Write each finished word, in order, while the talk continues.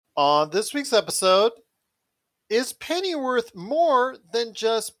On this week's episode, is Pennyworth more than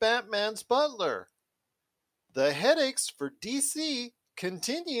just Batman's butler? The headaches for DC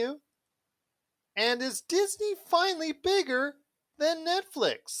continue. And is Disney finally bigger than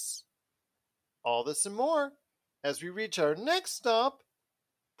Netflix? All this and more as we reach our next stop,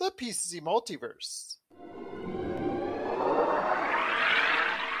 the PCC Multiverse.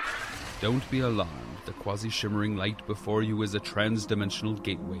 Don't be alarmed. The quasi-shimmering light before you is a trans-dimensional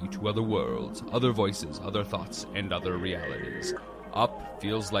gateway to other worlds, other voices, other thoughts, and other realities. Up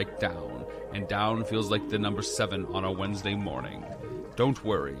feels like down, and down feels like the number 7 on a Wednesday morning. Don't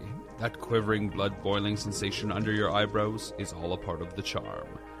worry. That quivering, blood-boiling sensation under your eyebrows is all a part of the charm.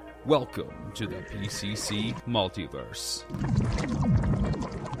 Welcome to the PCC Multiverse.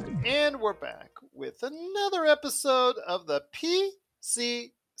 And we're back with another episode of the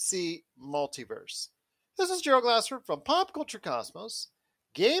PCC Multiverse. This is Gerald Glassford from Pop Culture Cosmos,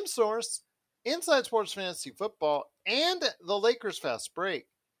 Game Source, Inside Sports Fantasy Football, and the Lakers Fast Break.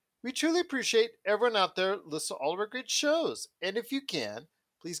 We truly appreciate everyone out there listening to all of our great shows. And if you can,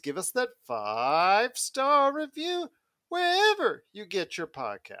 please give us that 5-star review wherever you get your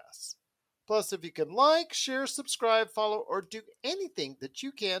podcasts. Plus, if you can like, share, subscribe, follow, or do anything that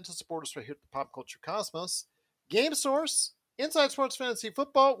you can to support us right here at the Pop Culture Cosmos, Game Source, Inside Sports Fantasy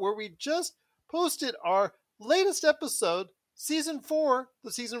Football, where we just posted our latest episode, Season 4,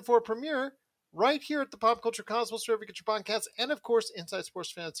 the Season 4 premiere, right here at the Pop Culture Cosmos, wherever you get your podcasts, and of course, Inside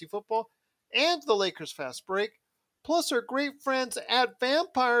Sports Fantasy Football, and the Lakers Fast Break, plus our great friends at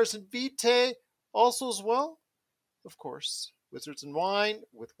Vampires and Vitae, also as well, of course, Wizards and Wine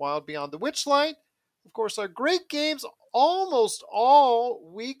with Wild Beyond the Witchlight, of course, our great games almost all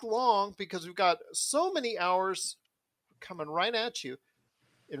week long, because we've got so many hours coming right at you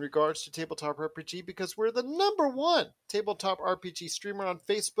in regards to Tabletop RPG, because we're the #1 tabletop RPG streamer on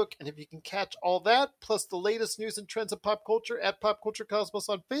Facebook. And if you can catch all that, plus the latest news and trends of pop culture at Pop Culture Cosmos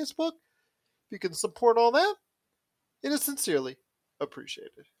on Facebook, if you can support all that, it is sincerely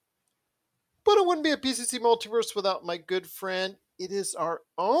appreciated. But it wouldn't be a PCC Multiverse without my good friend. It is our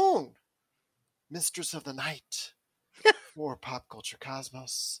own Mistress of the Night for Pop Culture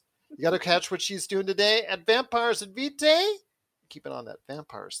Cosmos. You got to catch what she's doing today at Vampires and Vitae. Keep it on that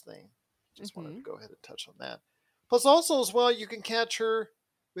vampires thing. Just wanted to go ahead and touch on that. Plus, also as well, you can catch her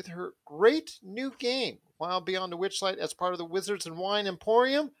with her great new game, Wild Beyond the Witchlight, as part of the Wizards and Wine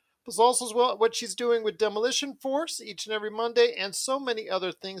Emporium. Plus, also as well, what she's doing with Demolition Force each and every Monday, and so many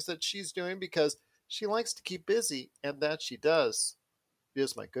other things that she's doing because she likes to keep busy, and that she does. It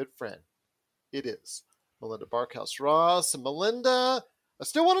is my good friend. It is Melinda Barkhouse Ross. And Melinda, I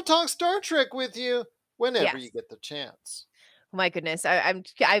still want to talk Star Trek with you whenever you get the chance. My goodness,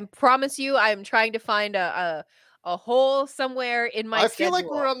 I promise you, I'm trying to find a hole somewhere in my schedule. I feel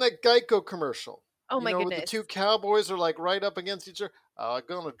like we're on that Geico commercial. Oh my goodness! The two cowboys are like right up against each other. I'm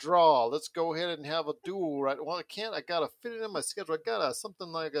gonna draw. Let's go ahead and have a duel, right? Well, I can't. I gotta fit it in my schedule. I gotta something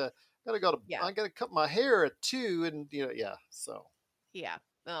like I gotta cut my hair at 2, and So yeah.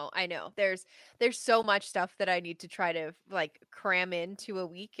 Oh, I know. There's so much stuff that I need to try to cram into a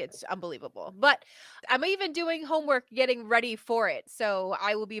week. It's unbelievable. But I'm even doing homework getting ready for it. So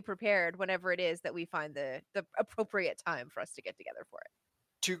I will be prepared whenever it is that we find the appropriate time for us to get together for it.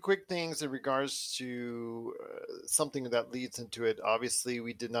 2 quick things in regards to something that leads into it. Obviously,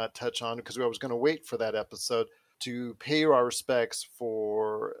 we did not touch on, because I was going to wait for that episode, to pay our respects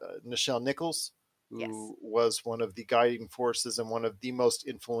for Nichelle Nichols, who was one of the guiding forces and one of the most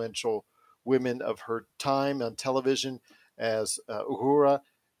influential women of her time on television as Uhura.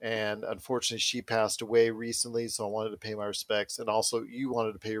 And unfortunately, she passed away recently, so I wanted to pay my respects. And also, you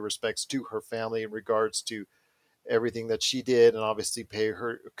wanted to pay your respects to her family in regards to everything that she did, and obviously pay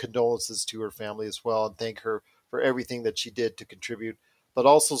her condolences to her family as well, and thank her for everything that she did to contribute. But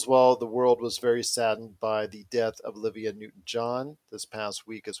also as well, the world was very saddened by the death of Olivia Newton-John this past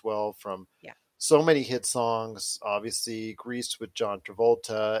week as well, from so many hit songs, obviously Grease with John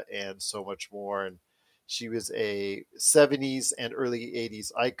Travolta, and so much more. And she was a 70s and early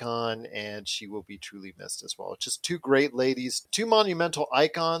 80s icon, and she will be truly missed as well. Just 2 great ladies, 2 monumental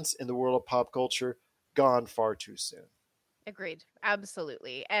icons in the world of pop culture, gone far too soon. Agreed.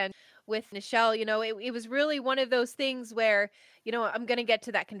 Absolutely. And with Nichelle, it was really one of those things where, I'm going to get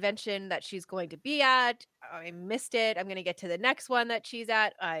to that convention that she's going to be at. I missed it. I'm going to get to the next one that she's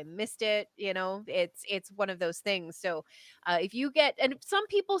at. I missed it. It's one of those things. So if you get, and some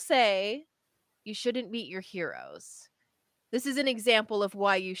people say you shouldn't meet your heroes. This is an example of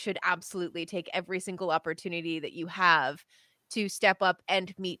why you should absolutely take every single opportunity that you have to step up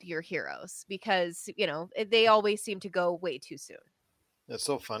and meet your heroes, because, they always seem to go way too soon. It's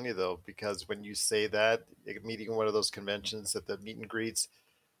so funny though, because when you say that, meeting one of those conventions at the meet and greets,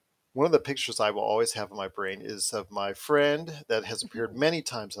 one of the pictures I will always have in my brain is of my friend that has appeared many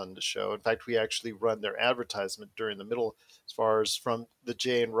times on the show. In fact, we actually run their advertisement during the middle, as far as from the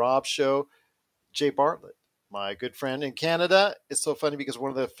Jay and Rob show, Jay Bartlett, my good friend in Canada. It's so funny because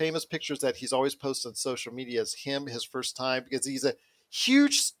one of the famous pictures that he's always posted on social media is him, his first time, because he's a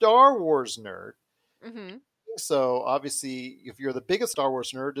huge Star Wars nerd. Mm-hmm. So obviously, if you're the biggest Star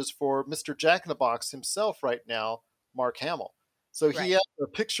Wars nerd, is for Mr. Jack in the Box himself right now, Mark Hamill. So he Right. has a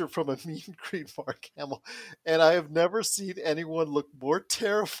picture from a meet and greet, Mark Hamill, and I have never seen anyone look more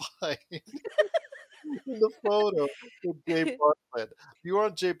terrified in the photo than Jay Bartlett. If you're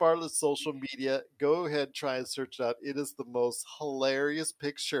on Jay Bartlett's social media, go ahead and try and search it out. It is the most hilarious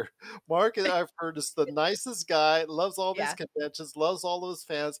picture. Mark, I've heard, is the nicest guy, loves all these Yeah. conventions, loves all of his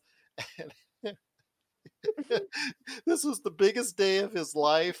fans, and this was the biggest day of his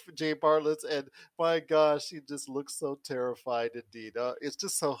life, Jay Bartlett's, and my gosh, he just looks so terrified indeed. It's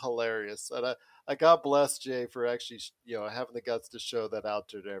just so hilarious, and I God bless Jay for actually, having the guts to show that out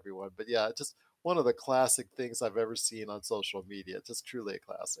to everyone. But yeah, just one of the classic things I've ever seen on social media. Just truly a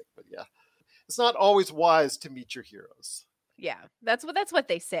classic. But yeah, it's not always wise to meet your heroes. Yeah, that's what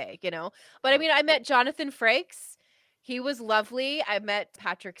they say, But I mean, I met Jonathan Frakes. He was lovely. I met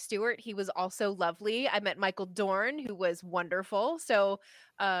Patrick Stewart. He was also lovely. I met Michael Dorn, who was wonderful. So,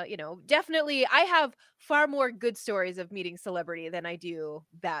 definitely I have far more good stories of meeting celebrity than I do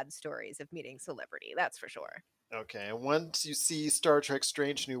bad stories of meeting celebrity. That's for sure. Okay, and once you see Star Trek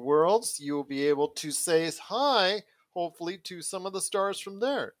Strange New Worlds, you will be able to say hi, hopefully, to some of the stars from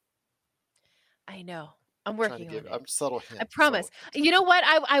there. I know. I'm Trying to working give on it. a subtle hint. I promise. You know what?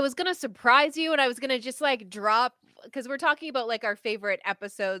 I was gonna surprise you, and I was gonna just like drop, because we're talking about like our favorite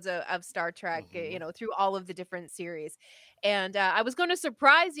episodes of Star Trek, through all of the different series. And I was going to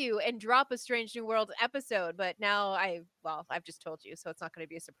surprise you and drop a Strange New World episode, but now I've just told you, so it's not going to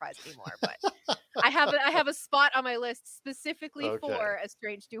be a surprise anymore. But I have a spot on my list specifically for a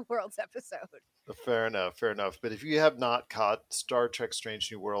Strange New Worlds episode. Fair enough, fair enough. But if you have not caught Star Trek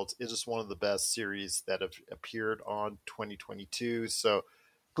Strange New Worlds, it is one of the best series that have appeared on 2022. So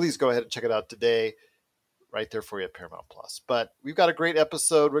please go ahead and check it out today, right there for you at Paramount Plus. But we've got a great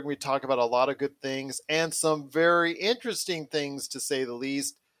episode. We're going to be talking about a lot of good things and some very interesting things, to say the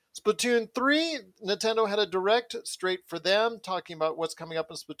least. Splatoon 3, Nintendo had a direct straight for them, talking about what's coming up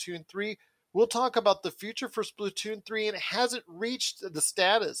in Splatoon 3. We'll talk about the future for Splatoon 3, and has it reached the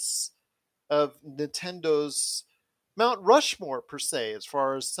status of Nintendo's Mount Rushmore, per se, as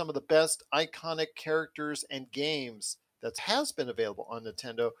far as some of the best iconic characters and games that has been available on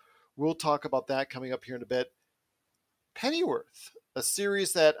Nintendo. We'll talk about that coming up here in a bit. Pennyworth, a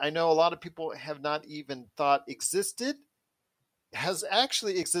series that I know a lot of people have not even thought existed, has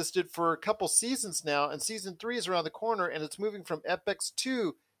actually existed for a couple seasons now, and season 3 is around the corner, and it's moving from Epix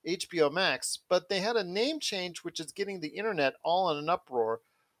to HBO Max. But they had a name change, which is getting the internet all in an uproar.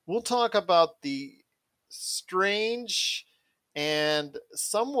 We'll talk about the strange and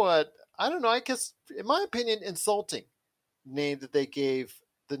somewhat, I don't know, I guess, in my opinion, insulting name that they gave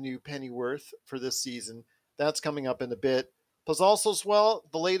the new Pennyworth for this season. That's coming up in a bit. Plus, also as well,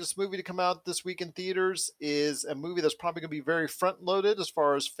 the latest movie to come out this week in theaters is a movie that's probably going to be very front-loaded as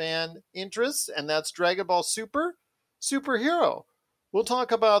far as fan interest, and that's Dragon Ball Super Superhero. We'll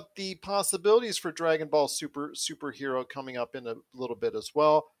talk about the possibilities for Dragon Ball Superhero coming up in a little bit as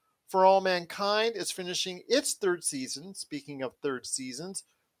well. For All Mankind is finishing its third season. Speaking of third seasons,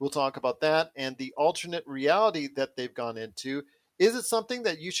 we'll talk about that and the alternate reality that they've gone into. Is it something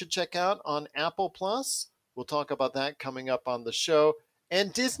that you should check out on Apple Plus? We'll talk about that coming up on the show.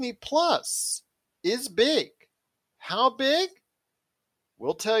 And Disney Plus is big. How big?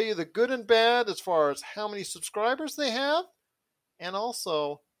 We'll tell you the good and bad as far as how many subscribers they have. And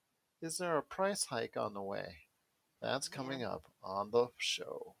also, is there a price hike on the way? That's coming up on the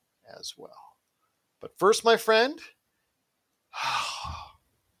show as well. But first, my friend,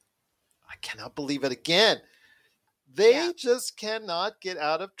 I cannot believe it again. They just cannot get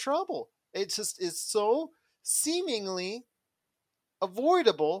out of trouble. It just is so seemingly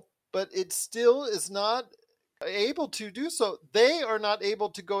avoidable, but it still is not able to do so. They are not able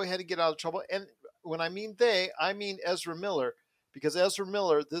to go ahead and get out of trouble. And when I mean they, I mean Ezra Miller, because Ezra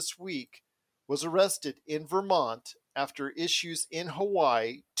Miller this week was arrested in Vermont after issues in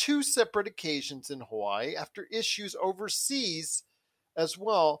Hawaii, 2 separate occasions in Hawaii, after issues overseas as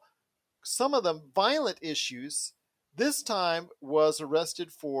well, some of them violent issues. This time was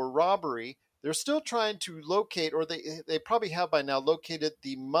arrested for robbery. They're still trying to locate, or they probably have by now located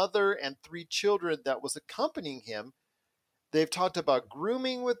the mother and 3 children that was accompanying him. They've talked about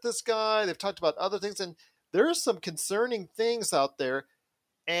grooming with this guy. They've talked about other things. And there's some concerning things out there.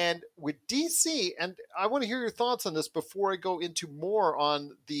 And with DC, and I want to hear your thoughts on this before I go into more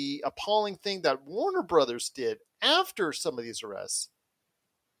on the appalling thing that Warner Brothers did after some of these arrests.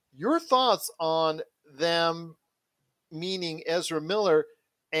 Your thoughts on them, meaning Ezra Miller,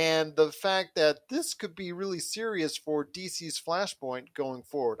 and the fact that this could be really serious for DC's Flashpoint going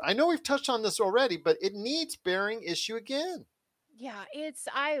forward. I know we've touched on this already, but it needs bearing issue again. Yeah,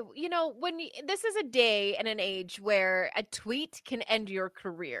 this is a day and an age where a tweet can end your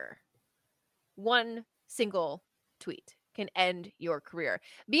career. One single tweet can end your career.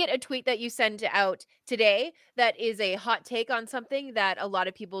 Be it a tweet that you send out today that is a hot take on something that a lot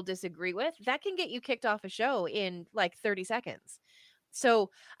of people disagree with, that can get you kicked off a show in like 30 seconds.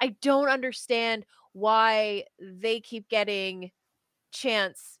 So I don't understand why they keep getting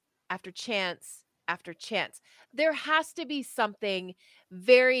chance after chance after chance. There has to be something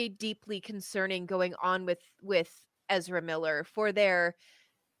very deeply concerning going on with Ezra Miller for their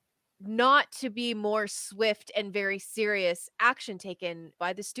not to be more swift and very serious action taken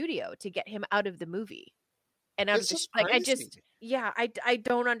by the studio to get him out of the movie and out It's of the just like crazy. I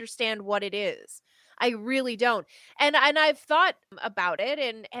don't understand what it is. I really don't. And I've thought about it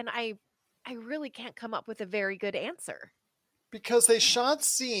and I really can't come up with a very good answer. Because they shot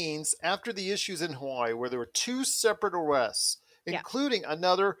scenes after the issues in Hawaii where there were two separate arrests, Yeah. including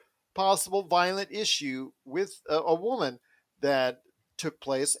another possible violent issue with a woman that took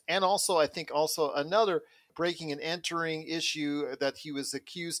place, and also I think also another breaking and entering issue that he was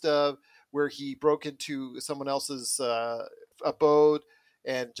accused of, where he broke into someone else's abode,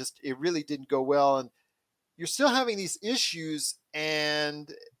 and just it really didn't go well. And you're still having these issues,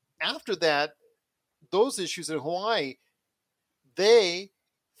 and after that, those issues in Hawaii, they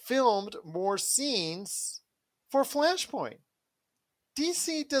filmed more scenes for Flashpoint.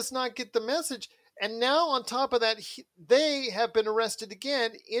 DC does not get the message. And now, on top of that, they have been arrested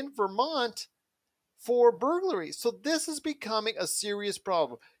again in Vermont for burglary. So this is becoming a serious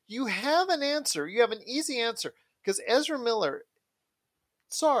problem. You have an answer. You have an easy answer. Because Ezra Miller,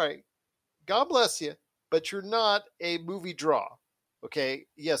 sorry, God bless you, but you're not a movie draw. Okay,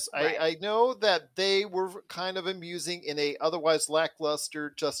 yes, Right. I know that they were kind of amusing in a otherwise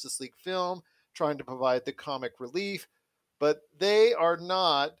lackluster Justice League film, trying to provide the comic relief, but they are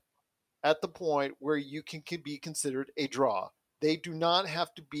not at the point where you can be considered a draw. They do not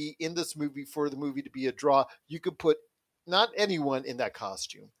have to be in this movie for the movie to be a draw. You can put not anyone in that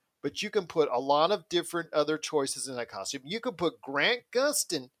costume, but you can put a lot of different other choices in that costume. You can put Grant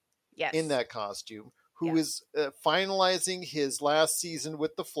Gustin Yes. in that costume, who Yeah. is finalizing his last season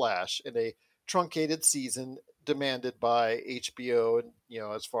with The Flash in a truncated season demanded by HBO, and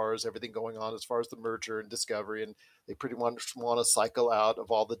as far as everything going on, as far as the merger and Discovery, and they pretty much want to cycle out of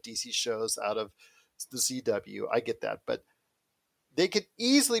all the DC shows out of the CW. I get that, but they could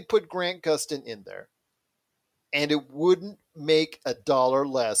easily put Grant Gustin in there, and it wouldn't make a dollar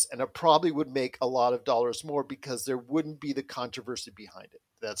less, and it probably would make a lot of dollars more because there wouldn't be the controversy behind it.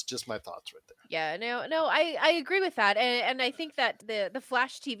 That's just my thoughts right there. Yeah, no, I agree with that, and I think that the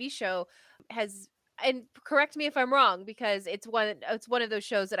Flash TV show has, and correct me if I'm wrong, because it's one of those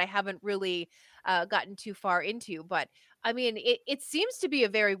shows that I haven't really gotten too far into, but I mean it seems to be a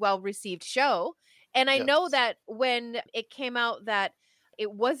very well received show, and I know Yes. that when it came out that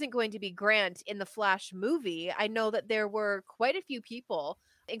it wasn't going to be Grant in the Flash movie, I know that there were quite a few people,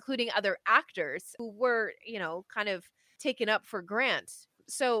 including other actors, who were kind of taken up for Grant.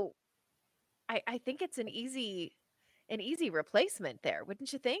 So I think it's an easy replacement there,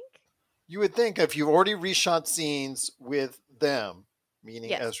 wouldn't you think? You would think if you've already reshot scenes with them, meaning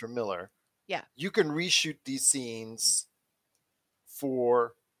Yes. Ezra Miller, Yeah. you can reshoot these scenes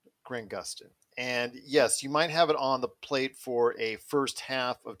for Grant Gustin. And yes, you might have it on the plate for a first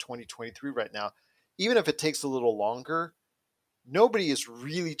half of 2023 right now. Even if it takes a little longer, nobody is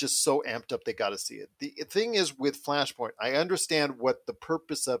really just so amped up they got to see it. The thing is with Flashpoint, I understand what the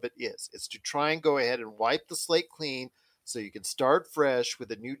purpose of it is. It's to try and go ahead and wipe the slate clean so you can start fresh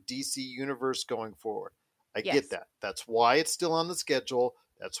with a new DC universe going forward. I Yes. get that. That's why it's still on the schedule.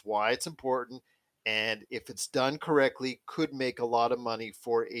 That's why it's important. And if it's done correctly, could make a lot of money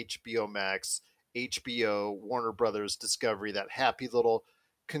for HBO Max, HBO, Warner Brothers, Discovery, that happy little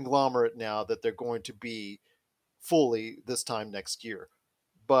conglomerate now that they're going to be fully this time next year.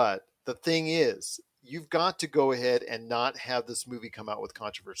 But the thing is, you've got to go ahead and not have this movie come out with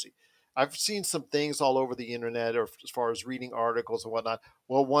controversy. I've seen some things all over the internet, or as far as reading articles and whatnot.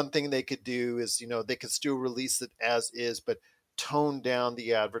 Well, one thing they could do is, they could still release it as is, but tone down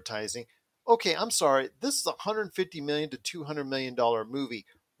the advertising. Okay, I'm sorry. This is a $150 million to $200 million movie.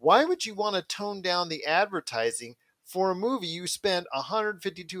 Why would you want to tone down the advertising for a movie you spent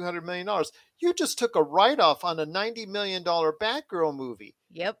 $150, $200 million? You just took a write-off on a $90 million Batgirl movie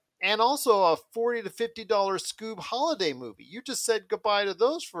Yep. and also a $40 to $50 Scoob holiday movie. You just said goodbye to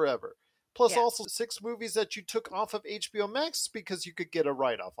those forever. Plus Yeah. also 6 movies that you took off of HBO Max because you could get a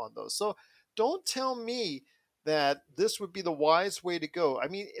write-off on those. So don't tell me that this would be the wise way to go. I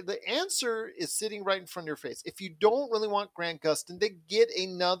mean, the answer is sitting right in front of your face. If you don't really want Grant Gustin, then get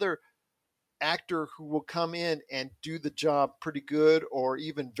another actor who will come in and do the job pretty good or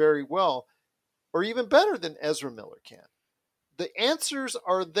even very well or even better than Ezra Miller can. The answers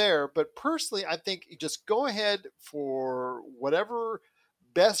are there, but personally, I think you just go ahead for whatever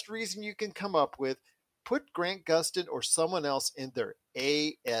best reason you can come up with. Put Grant Gustin or someone else in there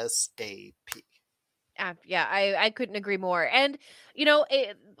ASAP. Yeah, I couldn't agree more. And,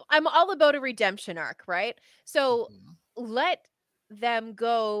 I'm all about a redemption arc, right? So Mhm. let them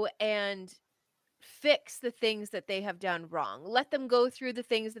go and fix the things that they have done wrong. Let them go through the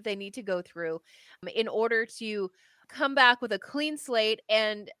things that they need to go through in order to come back with a clean slate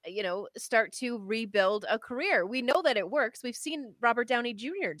and, start to rebuild a career. We know that it works. We've seen Robert Downey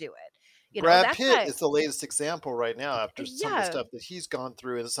Jr. do it. Brad That Pitt guy. is the latest example right now after some of the Yeah. stuff that he's gone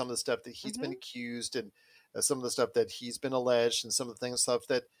through and some of the stuff that he's been Hmm. accused and some of the stuff that he's been alleged and some of the things stuff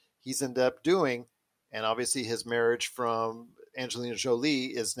that he's ended up doing. And obviously his marriage from Angelina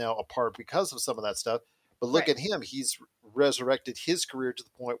Jolie is now apart because of some of that stuff. But look Right. at him. He's resurrected his career to the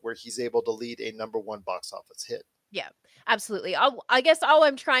point where he's able to lead a #1 box office hit. Yeah, absolutely. I guess all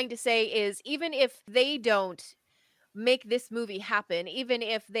I'm trying to say is even if they don't make this movie happen, even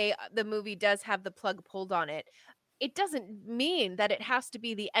if the movie does have the plug pulled on it, it doesn't mean that it has to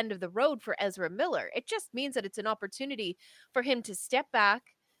be the end of the road for Ezra Miller. It just means that it's an opportunity for him to step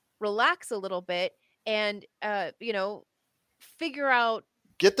back, relax a little bit, and figure out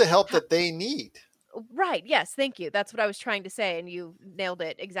Get the help how. that they need. Right. Yes. Thank you. That's what I was trying to say. And you nailed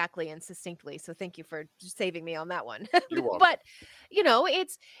it exactly and succinctly. So thank you for saving me on that one. You're welcome. But,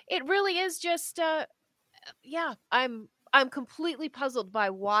 it really is just, yeah, I'm completely puzzled by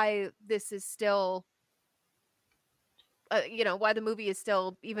why this is still, why the movie is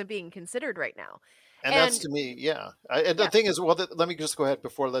still even being considered right now. And that's And to me, yeah. And the yeah, thing is, well, let me just go ahead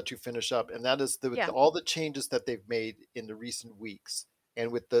before I let you finish up. And that is with yeah, all the changes that they've made in the recent weeks,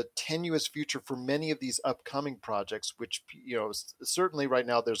 and with the tenuous future for many of these upcoming projects, which certainly right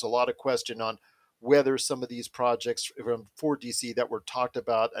now there's a lot of question on whether some of these projects from for DC that were talked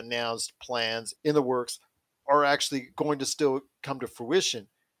about, announced, plans in the works, are actually going to still come to fruition.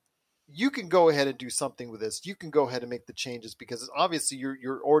 You can go ahead and do something with this. You can go ahead and make the changes because obviously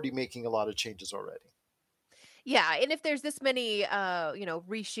you're already making a lot of changes already. yeah. And if there's this many,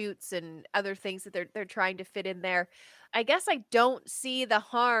 reshoots and other things that they're trying to fit in there, I guess I don't see the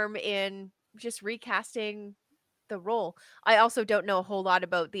harm in just recasting the role. I also don't know a whole lot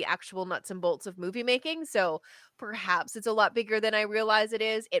about the actual nuts and bolts of movie making, so perhaps it's a lot bigger than I realize it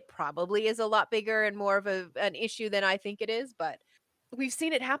is. It probably is a lot bigger and more of an issue than I think it is, but we've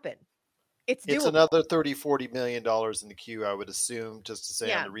seen it happen. It's It's doable. another 30, $40 million in the queue, I would assume, just to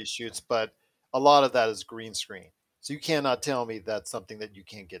say on Yeah, the reshoots, but a lot of that is green screen. So you cannot tell me that's something that you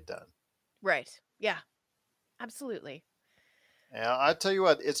can't get done. right. Yeah, absolutely. And I tell you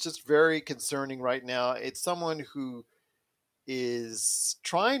what, it's just very concerning right now. It's someone who is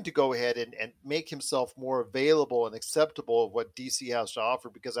trying to go ahead and make himself more available and acceptable of what DC has to offer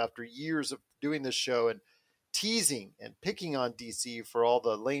because after years of doing this show and teasing and picking on DC for all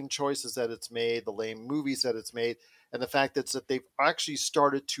the lame choices that it's made, the lame movies that it's made, and the fact that they've actually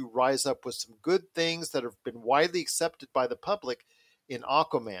started to rise up with some good things that have been widely accepted by the public in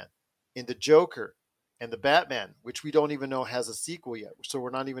Aquaman, in the Joker, and the Batman, which we don't even know has a sequel yet. So we're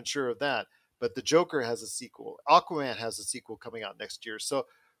not even sure of that. But the Joker has a sequel. Aquaman has a sequel coming out next year. So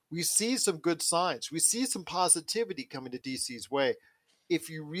we see some good signs. We see some positivity coming to DC's way. If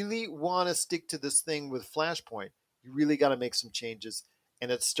you really want to stick to this thing with Flashpoint, you really got to make some changes.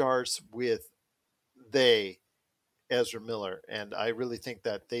 And it starts with they, Ezra Miller. And I really think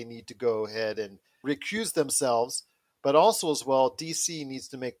that they need to go ahead and recuse themselves. But also, as well, DC needs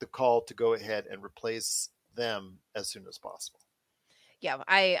to make the call to go ahead and replace them as soon as possible. Yeah,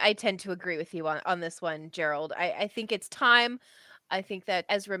 I tend to agree with you on this one, Gerald. I think it's time. I think that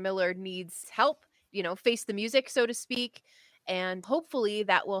Ezra Miller needs help, face the music, so to speak, and hopefully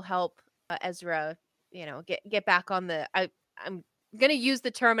that will help Ezra, get back on I'm gonna use the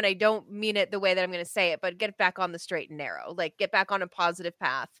term, and I don't mean it the way that I'm gonna say it, but get back on the straight and narrow, like get back on a positive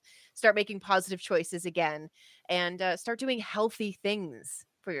path, start making positive choices again, and start doing healthy things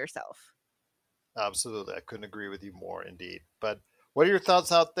for yourself. Absolutely. I couldn't agree with you more, indeed. But what are your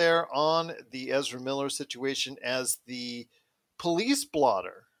thoughts out there on the Ezra Miller situation as the police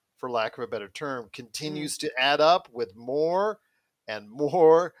blotter, for lack of a better term, Mm. continues to add up with more and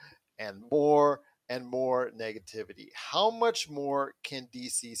more and more and more negativity? How much more can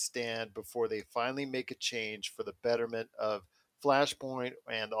DC stand before they finally make a change for the betterment of Flashpoint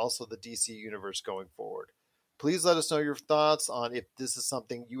and also the DC universe going forward? Please let us know your thoughts on if this is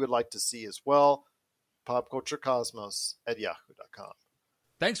something you would like to see as well. PopCultureCosmos at yahoo.com.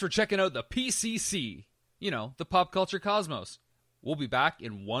 Thanks for checking out the PCC, the Pop Culture Cosmos. We'll be back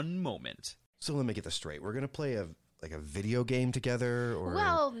in one moment. So let me get this straight. We're going to play a video game together, or?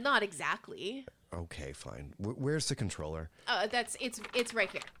 Well, not exactly. Okay, fine. Where's the controller? It's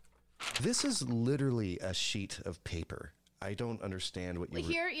right here. This is literally a sheet of paper. I don't understand what you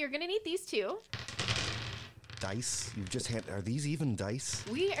Here, you're gonna need these two. Dice? You've just are these even dice?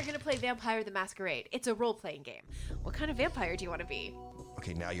 We are gonna play Vampire the Masquerade. It's a role-playing game. What kind of vampire do you want to be?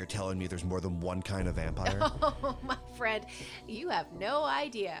 Okay, now you're telling me there's more than one kind of vampire? Oh, my friend, you have no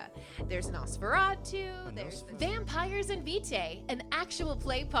idea. There's Nosferatu, there's Vampires and Vitae, an actual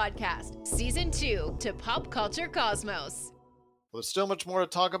play podcast. Season 2 to Pop Culture Cosmos. Well, there's still much more to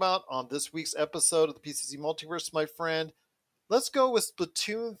talk about on this week's episode of the PCC Multiverse, my friend. Let's go with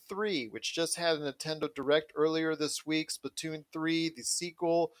Splatoon 3, which just had a Nintendo Direct earlier this week. Splatoon 3, the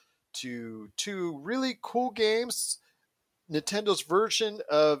sequel to two really cool games. Nintendo's version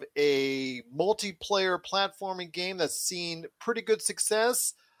of a multiplayer platforming game that's seen pretty good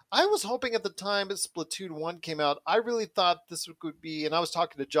success. I was hoping at the time that Splatoon 1 came out, I really thought this would be, and I was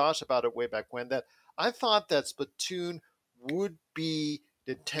talking to Josh about it way back when, that I thought that Splatoon would be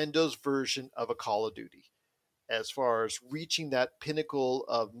Nintendo's version of a Call of Duty, as far as reaching that pinnacle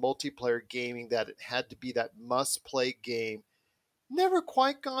of multiplayer gaming, that it had to be that must-play game. Never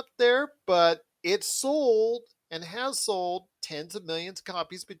quite got there, but it sold and has sold tens of millions of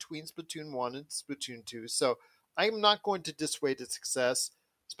copies between Splatoon 1 and Splatoon 2. So I'm not going to dissuade its success.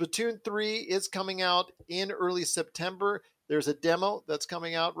 Splatoon 3 is coming out in early September. There's a demo that's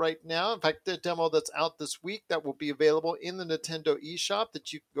coming out right now. In fact, the demo that's out this week that will be available in the Nintendo eShop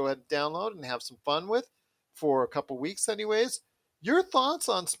that you can go ahead and download and have some fun with for a couple weeks anyways. Your thoughts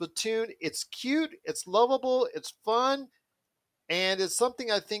on Splatoon? It's cute, it's lovable, it's fun, and it's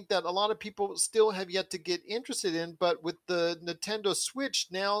something I think that a lot of people still have yet to get interested in. But with the Nintendo Switch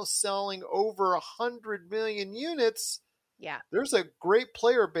now selling over 100 million units, Yeah. there's a great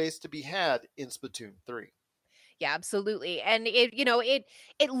player base to be had in Splatoon 3. Yeah, absolutely. And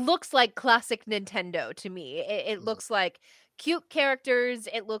it looks like classic Nintendo to me. It looks like cute characters.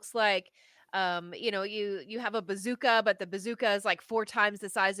 It looks like you have a bazooka, but the bazooka is like 4 times the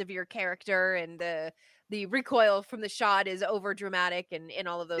size of your character, and the recoil from the shot is over dramatic, and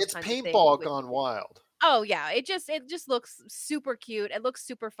all of those It's kinds of things. paintball gone wild. Oh yeah, it just looks super cute. It looks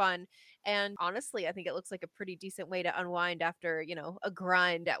super fun. And honestly, I think it looks like a pretty decent way to unwind after, a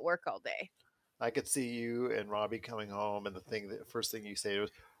grind at work all day. I could see you and Robbie coming home, and the first thing you say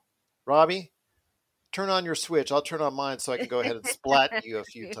was, Robbie, turn on your Switch. I'll turn on mine so I can go ahead and splat you a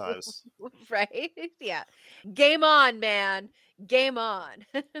few times. Right? Yeah. Game on, man. Game on.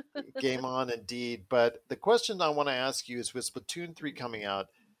 Game on, indeed. But the question I want to ask you is, with Splatoon 3 coming out,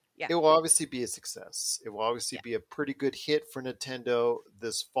 Yeah. it will obviously be a success. It will obviously be a pretty good hit for Nintendo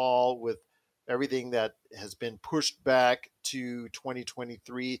this fall, with everything that has been pushed back to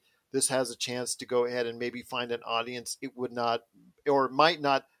 2023. This has a chance to go ahead and maybe find an audience it would not, or might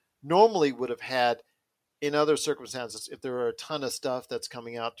not normally would have had in other circumstances if there were a ton of stuff that's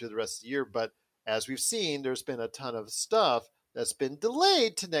coming out through the rest of the year. But as we've seen, there's been a ton of stuff that's been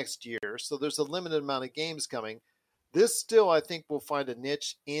delayed to next year. So there's a limited amount of games coming. This still, I think, will find a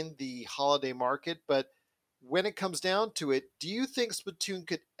niche in the holiday market. But when it comes down to it, do you think Splatoon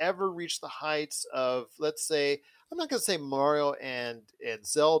could ever reach the heights of, let's say, I'm not going to say Mario and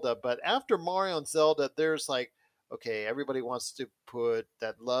Zelda, but after Mario and Zelda, there's like, okay, everybody wants to put,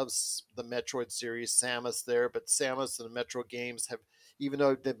 that loves the Metroid series, Samus there, but Samus and the Metro games have, even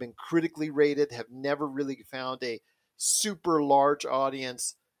though they've been critically rated, have never really found a super large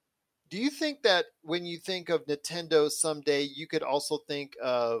audience. Do you think that when you think of Nintendo someday, you could also think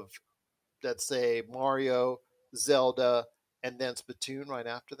of, let's say, Mario, Zelda, and then Splatoon right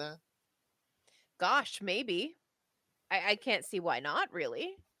after that? Gosh, maybe. I can't see why not,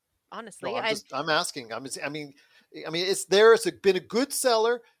 really. Honestly. No, I'm asking. I mean, it's there. It's been a good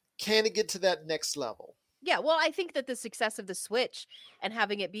seller. Can it get to that next level? Yeah, well, I think that the success of the Switch and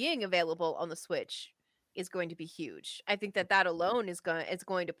having it being available on the Switch is going to be huge. I think that alone is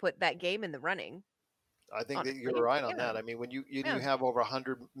going to put that game in the running. I think Honestly, that you're right on yeah. that. I mean, when you Yeah. have over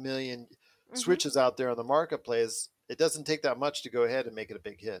 100 million switches out there on the marketplace, it doesn't take that much to go ahead and make it a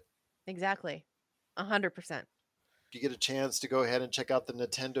big hit. Exactly. 100%. If you get a chance to go ahead and check out the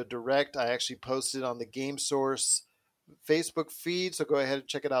Nintendo Direct, I actually posted on the Game Source Facebook feed, so go ahead and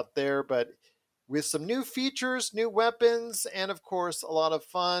check it out there. But with some new features, new weapons, and of course, a lot of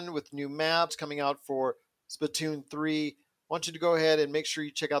fun with new maps coming out for Splatoon 3. I want you to go ahead and make sure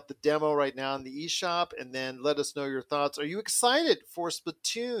you check out the demo right now in the eShop and then let us know your thoughts. Are you excited for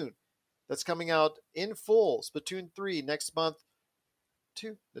Splatoon? That's coming out in full, Splatoon 3 next month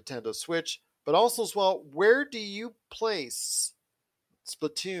to Nintendo Switch. But also as well, where do you place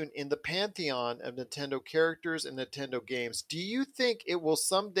Splatoon in the pantheon of Nintendo characters and Nintendo games? Do you think it will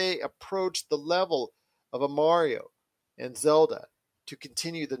someday approach the level of a Mario and Zelda to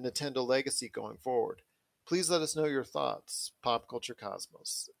continue the Nintendo legacy going forward? Please let us know your thoughts.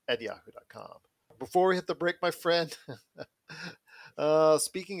 popculturecosmos@yahoo.com. Before we hit the break, my friend,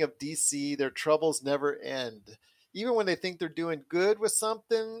 speaking of DC, their troubles never end. Even when they think they're doing good with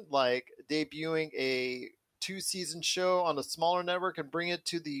something, like debuting a 2-season show on a smaller network and bring it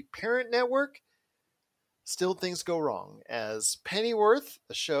to the parent network, still things go wrong. As Pennyworth,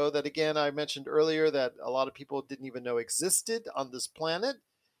 a show that, again, I mentioned earlier that a lot of people didn't even know existed on this planet,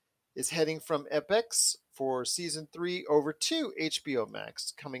 is heading from Epix for season 3 over to HBO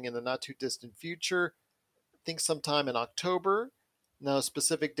Max, coming in the not too distant future. I think sometime in October. No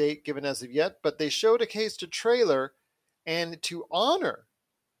specific date given as of yet, but they showed a trailer, and to honor,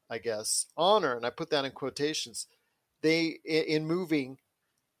 and I put that in quotations, they, in moving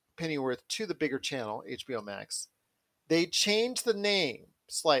Pennyworth to the bigger channel, HBO Max, they changed the name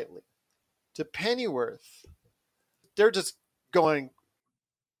slightly to Pennyworth. They're just going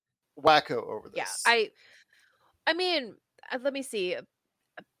wacko over this. Yeah, I mean, let me see.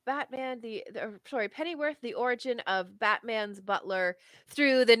 Pennyworth, the origin of Batman's butler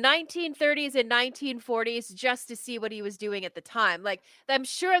through the 1930s and 1940s, just to see what he was doing at the time. Like, I'm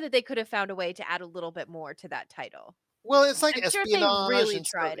sure that they could have found a way to add a little bit more to that title. Well, it's like I'm espionage. sure they really and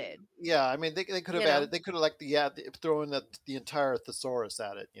tried stuff. it. Yeah, I mean, they could have added. They could have thrown the entire thesaurus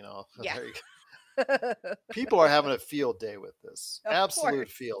at it. Yeah. People are having a field day with this. Of Absolute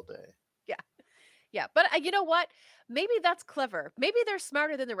course. field day. Yeah, but you know what? Maybe that's clever. Maybe they're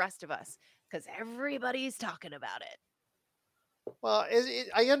smarter than the rest of us because everybody's talking about it. Well,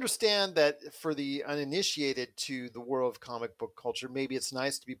 I understand that for the uninitiated to the world of comic book culture, maybe it's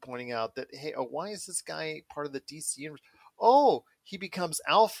nice to be pointing out that, hey, why is this guy part of the DC universe? Oh, he becomes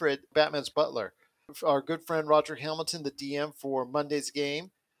Alfred, Batman's butler. Our good friend Roger Hamilton, the DM for Monday's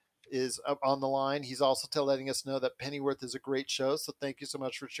Game, is up on the line. He's also letting us know that Pennyworth is a great show, so thank you so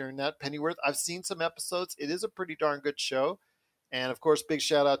much for sharing that. Pennyworth, I've seen some episodes. It is a pretty darn good show. And, of course, big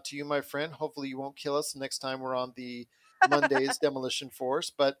shout-out to you, my friend. Hopefully you won't kill us the next time we're on the Monday's Demolition Force.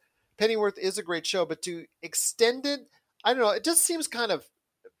 But Pennyworth is a great show. But to extend it, I don't know, it just seems kind of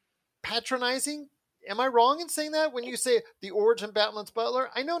patronizing. Am I wrong in saying that when you say the origin of Batman's butler?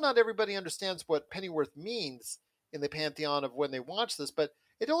 I know not everybody understands what Pennyworth means in the pantheon of when they watch this, but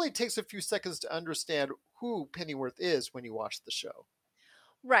it only takes a few seconds to understand who Pennyworth is when you watch the show.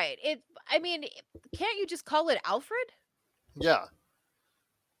 Right. Can't you just call it Alfred? Yeah.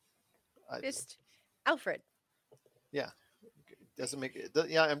 Just Alfred. Yeah. Doesn't make it.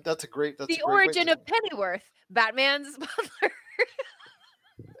 Yeah, that's a great. That's the origin of Pennyworth, Batman's butler.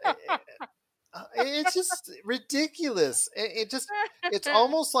 It's just ridiculous. It's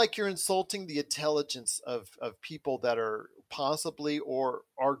almost like you're insulting the intelligence of people that are possibly or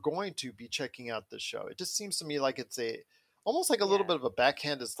are going to be checking out this show. It just seems to me like it's almost like a little bit of a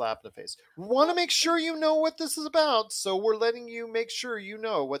backhanded slap in the face. We want to make sure you know what this is about, so we're letting you make sure you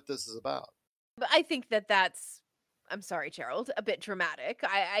know what this is about. But I think that's, I'm sorry, Gerald, a bit dramatic.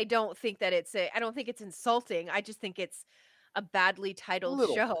 I don't think that I don't think it's insulting. I just think it's a badly titled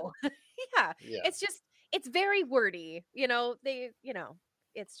show. Yeah. It's very wordy.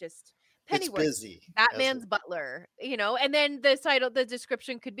 It's just Pennyworth, it's busy. Batman's butler, and then the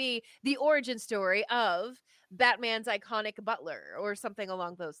description could be the origin story of Batman's iconic butler or something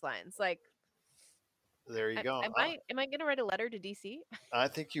along those lines. Like, there you go. Am I going to write a letter to DC? I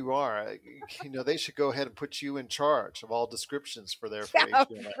think you are. They should go ahead and put you in charge of all descriptions for their yeah,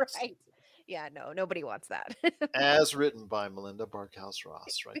 right. Yeah, no, nobody wants that. As written by Melinda Barkhouse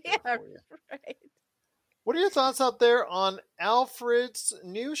Ross, right there for you. Right. What are your thoughts out there on Alfred's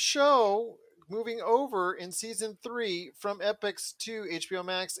new show moving over in season 3 from Epix to HBO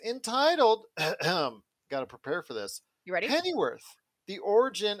Max, entitled, got to prepare for this. You ready? Pennyworth, the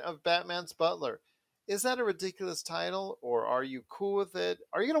origin of Batman's butler. Is that a ridiculous title, or are you cool with it?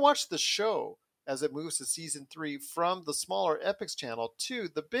 Are you going to watch the show as it moves to season 3 from the smaller Epix channel to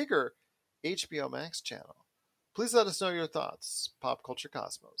the bigger HBO Max channel. Please let us know your thoughts.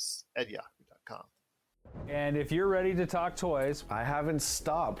 popculturecosmos@yahoo.com. And if you're ready to talk toys, I haven't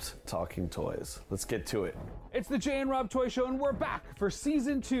stopped talking toys. Let's get to it. it's the Jay and Rob Toy Show, and we're back for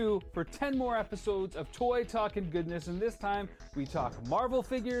season 2 for 10 more episodes of toy talking goodness. And this time we talk Marvel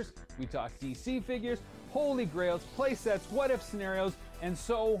figures, we talk DC figures, holy grails, play sets, what if scenarios, and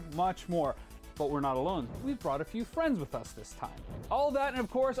so much more. But we're not alone. We've brought a few friends with us this time. All that and of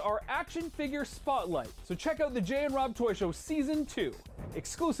course our action figure spotlight. So check out the Jay and Rob Toy Show season 2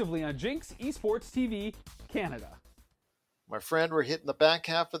 exclusively on Jinx Esports TV Canada. My friend, we're hitting the back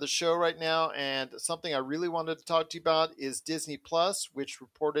half of the show right now, and something I really wanted to talk to you about is Disney Plus, which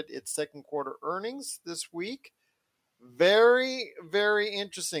reported its second quarter earnings this week. Very, very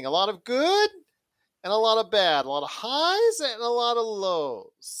interesting. A lot of good and a lot of bad, a lot of highs and a lot of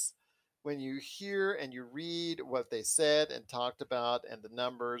lows. When you hear and you read what they said and talked about and the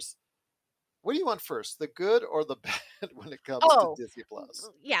numbers, what do you want first, the good or the bad when it comes to Disney Plus?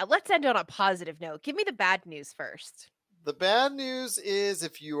 Yeah, let's end on a positive note. Give me the bad news first. The bad news is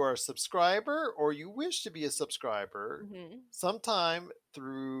if you are a subscriber or you wish to be a subscriber, sometime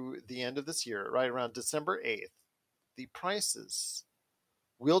through the end of this year, right around December 8th, the prices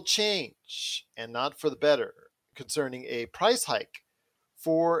will change, and not for the better, concerning a price hike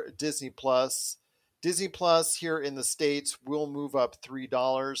for Disney Plus. Disney Plus here in the States will move up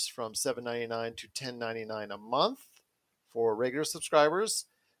 $3 from $7.99 to $10.99 a month for regular subscribers.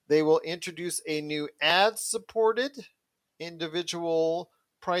 They will introduce a new ad-supported individual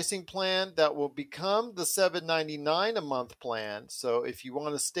pricing plan that will become the $7.99 a month plan. So if you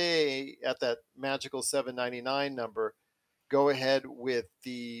want to stay at that magical $7.99 number, go ahead with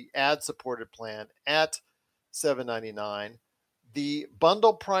the ad-supported plan at $7.99. The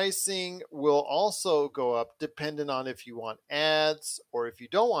bundle pricing will also go up depending on if you want ads or if you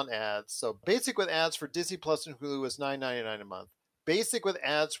don't want ads. So basic with ads for Disney Plus and Hulu is $9.99 a month. Basic with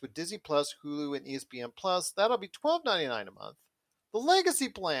ads with Disney Plus, Hulu, and ESPN Plus, that'll be $12.99 a month. The legacy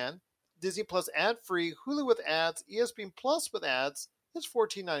plan, Disney Plus ad-free, Hulu with ads, ESPN Plus with ads, is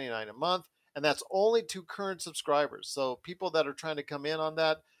 $14.99 a month, and that's only to current subscribers. So people that are trying to come in on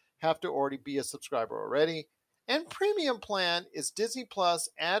that have to already be a subscriber already. And premium plan is Disney Plus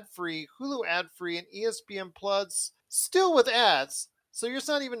ad-free, Hulu ad-free, and ESPN Plus still with ads. So it's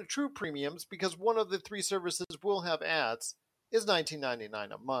not even a true premiums because one of the three services will have ads, is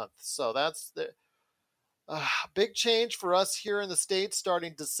 $19.99 a month. So that's the big change for us here in the States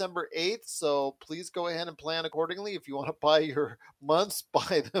starting December 8th. So please go ahead and plan accordingly. If you want to buy your months,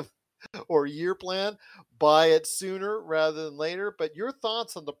 buy them, or year plan, buy it sooner rather than later. But your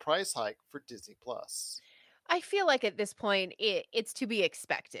thoughts on the price hike for Disney Plus? I feel like at this point it's to be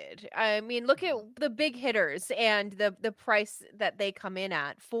expected. I mean, look at the big hitters and the price that they come in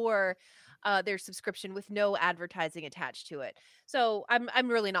at for their subscription with no advertising attached to it. So I'm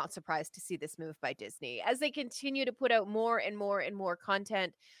really not surprised to see this move by Disney as they continue to put out more and more and more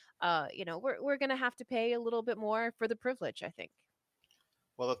content. We're gonna have to pay a little bit more for the privilege, I think.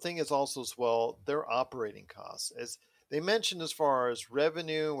 Well, the thing is also as well, their operating costs, as they mentioned, as far as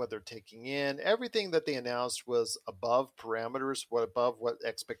revenue, what they're taking in, everything that they announced was above parameters, above what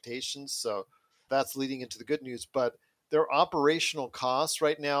expectations. So that's leading into the good news. But their operational costs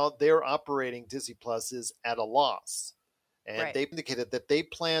right now, they're operating Disney Plus is at a loss. And Right. they've indicated that they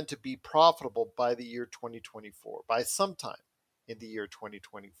plan to be profitable by the year 2024, by sometime in the year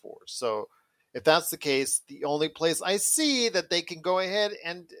 2024. So if that's the case, the only place I see that they can go ahead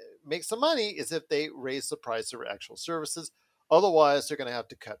and make some money is if they raise the price of actual services. Otherwise, they're going to have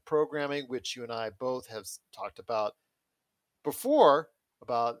to cut programming, which you and I both have talked about before,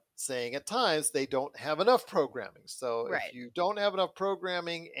 about saying at times they don't have enough programming. So Right. if you don't have enough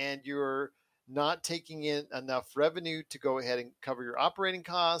programming and you're not taking in enough revenue to go ahead and cover your operating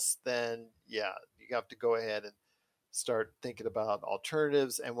costs, then yeah, you have to go ahead and start thinking about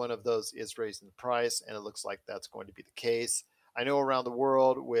alternatives. And one of those is raising the price. And it looks like that's going to be the case. I know around the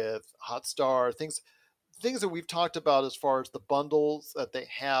world with Hotstar, things that we've talked about as far as the bundles that they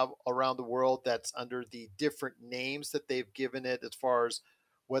have around the world, that's under the different names that they've given it as far as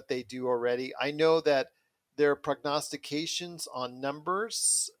what they do already. I know that their prognostications on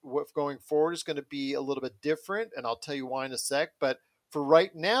numbers going forward is going to be a little bit different, and I'll tell you why in a sec. But for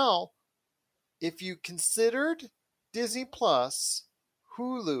right now, if you considered Disney Plus,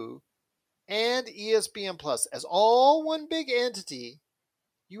 Hulu, and ESPN Plus as all one big entity,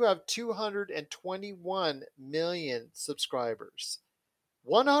 you have 221 million subscribers.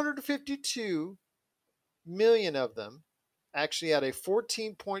 152 million of them actually had a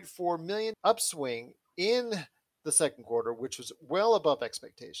 14.4 million upswing in the second quarter, which was well above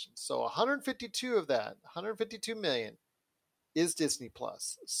expectations. So 152 of that, 152 million, is Disney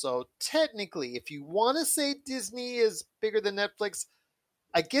Plus. So technically, if you want to say Disney is bigger than Netflix,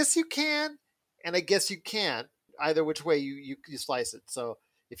 I guess you can, and I guess you can't. Either which way you slice it. So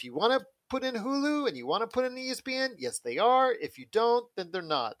if you want to put in Hulu and you want to put in ESPN, yes, they are. If you don't, then they're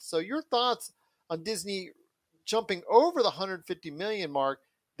not. So your thoughts on Disney jumping over the 150 million mark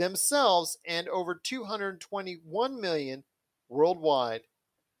themselves and over 221 million worldwide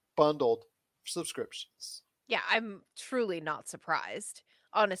bundled subscriptions. Yeah, I'm truly not surprised.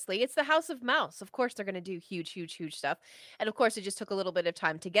 Honestly, it's the House of Mouse. Of course, they're going to do huge, huge, huge stuff. And of course, it just took a little bit of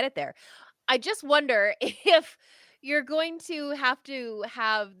time to get it there. I just wonder if you're going to have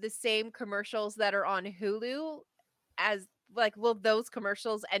the same commercials that are on Hulu as like, will those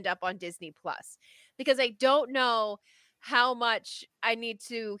commercials end up on Disney Plus? Because I don't know how much I need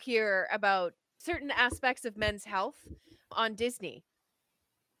to hear about certain aspects of men's health on Disney.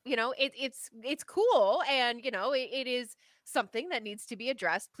 It's cool, and it is something that needs to be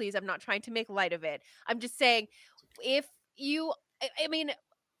addressed. Please, I'm not trying to make light of it. I'm just saying, if you I mean,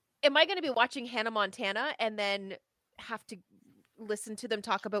 am I going to be watching Hannah Montana and then have to listen to them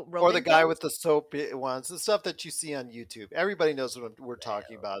talk about Or the Roman guy pills? with the soap ones, the stuff that you see on YouTube. Everybody knows what we're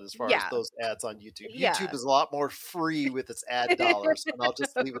talking about as far as Yeah. those ads on YouTube. Yeah. YouTube is a lot more free with its ad dollars, and I'll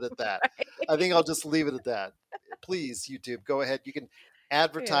just leave it at that. I think I'll just leave it at that. Please, YouTube, go ahead. You can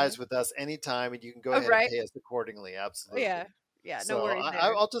advertise with us anytime, and you can go ahead right. and pay us accordingly. Absolutely. Yeah, no So worries there.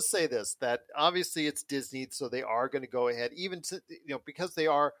 I'll just say this: that obviously it's Disney, so they are going to go ahead, even to, because they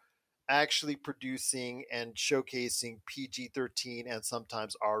are actually producing and showcasing PG-13 and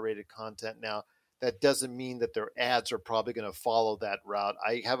sometimes R-rated content now. That doesn't mean that their ads are probably going to follow that route.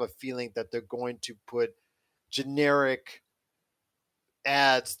 I have a feeling that they're going to put generic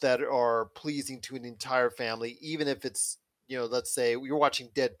ads that are pleasing to an entire family, even if it's, let's say you're watching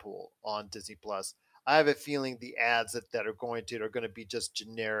Deadpool on Disney Plus. I have a feeling the ads that are going to be just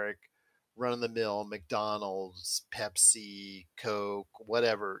generic, run-of-the-mill McDonald's, Pepsi, Coke,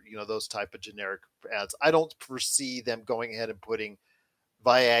 whatever, those type of generic ads. I don't foresee them going ahead and putting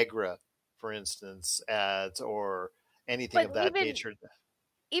Viagra, for instance, ads or anything of that nature.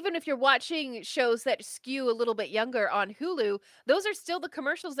 Even if you're watching shows that skew a little bit younger on Hulu, those are still the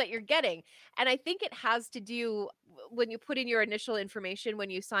commercials that you're getting. And I think it has to do when you put in your initial information when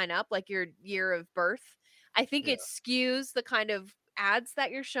you sign up, like your year of birth. I think it skews the kind of ads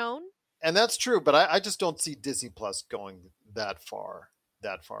that you're shown. And that's true, but I just don't see Disney Plus going that far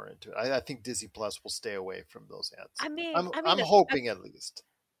into it. I think Disney Plus will stay away from those ads. I'm hoping at least.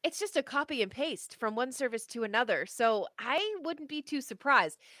 It's just a copy and paste from one service to another. So I wouldn't be too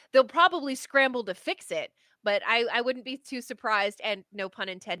surprised. They'll probably scramble to fix it, but I wouldn't be too surprised, and no pun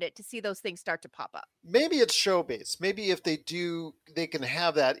intended, to see those things start to pop up. Maybe it's show based. Maybe if they do, they can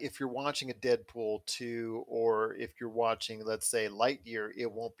have that if you're watching a Deadpool 2 or if you're watching, let's say, Lightyear,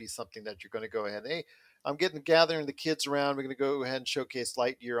 it won't be something that you're going to go ahead. Hey, I'm gathering the kids around. We're going to go ahead and showcase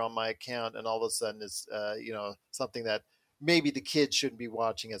Lightyear on my account. And all of a sudden it's, something that maybe the kids shouldn't be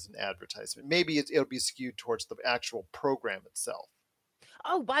watching as an advertisement. Maybe it'll be skewed towards the actual program itself.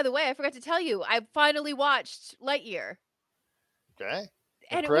 Oh, by the way, I forgot to tell you, I finally watched Lightyear. Okay.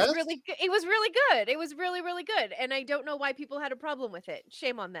 And Impressed? it was really good. It was really, really good. And I don't know why people had a problem with it.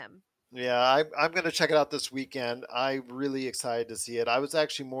 Shame on them. Yeah, I'm going to check it out this weekend. I'm really excited to see it. I was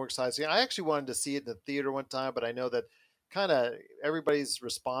actually more excited. I actually wanted to see it in the theater one time, but I know that kind of everybody's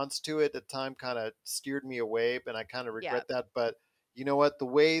response to it at the time kind of steered me away, and I kind of regret that. But you know what? The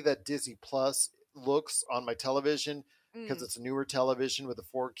way that Disney Plus looks on my television, because it's a newer television with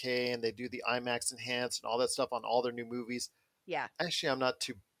a 4K and they do the IMAX enhanced and all that stuff on all their new movies. Yeah. Actually, I'm not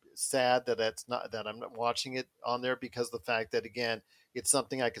too sad that I'm not watching it on there, because of the fact that, again, it's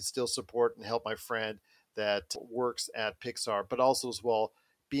something I can still support and help my friend that works at Pixar, but also as well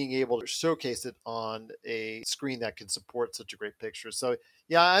being able to showcase it on a screen that can support such a great picture. So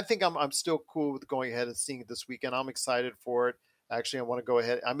yeah, I think I'm still cool with going ahead and seeing it this weekend. I'm excited for it. Actually, I want to go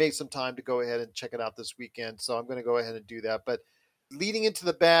ahead. I made some time to go ahead and check it out this weekend, so I'm going to go ahead and do that. But leading into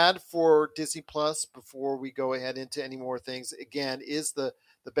the bad for Disney Plus, before we go ahead into any more things, again, is the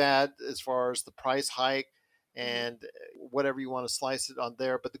bad as far as the price hike and whatever you want to slice it on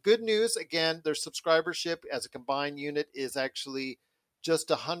there. But the good news, again, their subscribership as a combined unit is actually just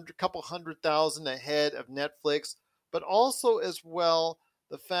couple 100,000 ahead of Netflix, but also as well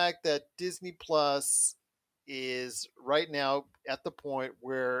the fact that Disney Plus is right now at the point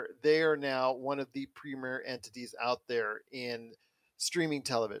where they are now one of the premier entities out there in streaming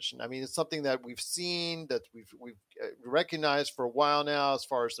television. I mean, it's something that we've seen, that we've recognized for a while now as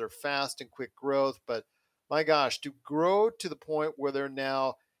far as their fast and quick growth, but my gosh, to grow to the point where they're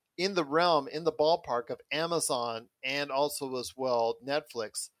now in the realm, in the ballpark of Amazon and also as well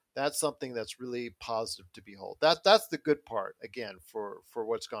Netflix, that's something that's really positive to behold. That's the good part again for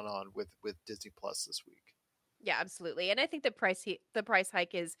what's gone on with Disney Plus this week. Yeah, absolutely. And I think the price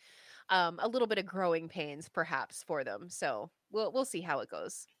hike is a little bit of growing pains perhaps for them. So we'll see how it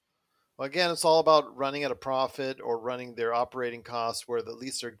goes. Well, again, it's all about running at a profit or running their operating costs where at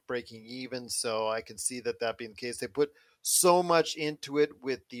least they're breaking even. So I can see that being the case. They put so much into it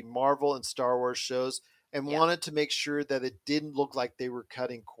with the Marvel and Star Wars shows and wanted to make sure that it didn't look like they were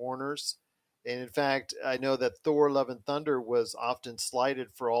cutting corners. And in fact, I know that Thor: Love and Thunder was often slighted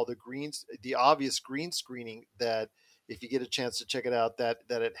for all the obvious green screening that, if you get a chance to check it out, that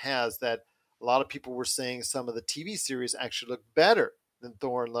it has. That a lot of people were saying some of the TV series actually look better than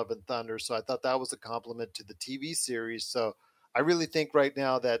Thor and Love and Thunder. So I thought that was a compliment to the TV series. So I really think right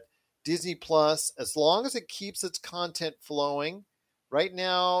now that Disney Plus, as long as it keeps its content flowing, right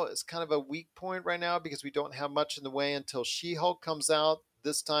now it's kind of a weak point right now because we don't have much in the way until She-Hulk comes out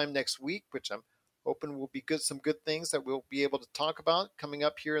this time next week, which I'm hoping will be some good things that we'll be able to talk about coming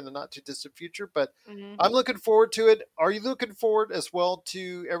up here in the not too distant future. But I'm looking forward to it. Are you looking forward as well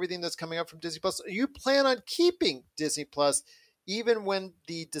to everything that's coming up from Disney Plus? You plan on keeping Disney Plus even when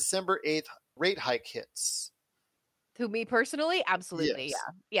the December 8th rate hike hits? To me personally, absolutely, Yes.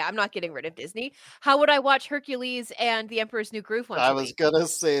 yeah. I'm not getting rid of Disney. How would I watch Hercules and The Emperor's New Groove once I a was week? gonna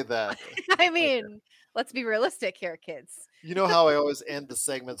say that. I mean, let's be realistic here, kids. You know how I always end the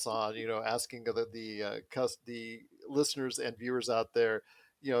segments on, asking the listeners and viewers out there,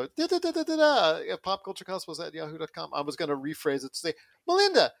 popculturecosmos at yahoo.com. I was going to rephrase it to say,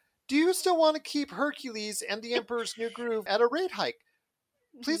 Melinda, do you still want to keep Hercules and The Emperor's New Groove at a rate hike?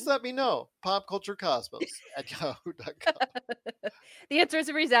 Please let me know. Popculturecosmos at yahoo.com. The answer is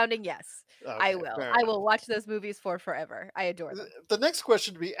a resounding yes. I Okay, will. fair I enough. will watch those movies for forever. I adore them. The next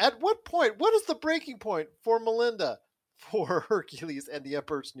question to be, at what point, what is the breaking point for Melinda for Hercules and The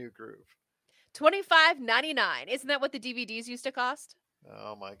Emperor's New Groove? $25.99. Isn't that what the DVDs used to cost?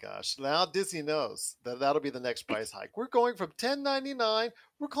 Oh my gosh. Now Disney knows that'll be the next price hike. We're going from $10.99.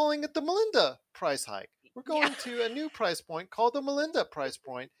 We're calling it the Melinda price hike. We're going to a new price point called the Melinda price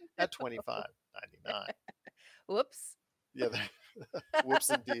point at $25.99. Whoops. Yeah, whoops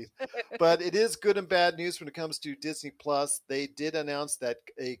indeed. But it is good and bad news when it comes to Disney Plus. They did announce that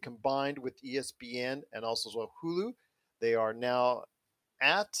combined with ESPN and also as well Hulu, they are now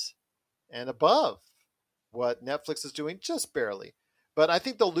at and above what Netflix is doing, just barely. But I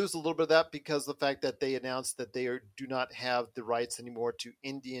think they'll lose a little bit of that because of the fact that they announced that they do not have the rights anymore to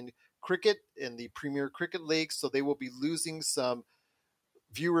Indian cricket in the Premier Cricket League. So they will be losing some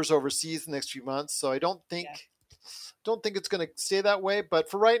viewers overseas the next few months. So I don't think it's going to stay that way. But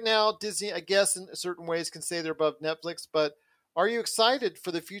for right now, Disney, I guess, in certain ways can say they're above Netflix. But are you excited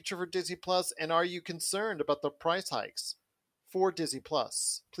for the future for Disney Plus? And are you concerned about the price hikes for Disney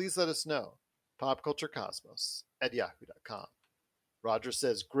Plus? Please let us know. PopCultureCosmos at yahoo.com. Roger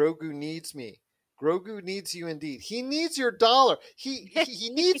says, Grogu needs me. Grogu needs you indeed. He needs your dollar. He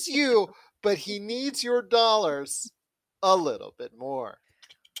needs you, but he needs your dollars a little bit more.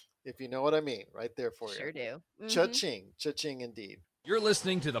 If you know what I mean, right there for you. Sure do. Cha-ching. Cha-ching indeed. You're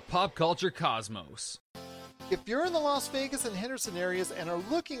listening to the Pop Culture Cosmos. If you're in the Las Vegas and Henderson areas and are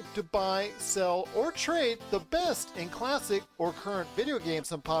looking to buy, sell, or trade the best in classic or current video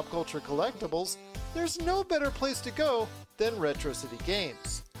games and pop culture collectibles, there's no better place to go than Retro City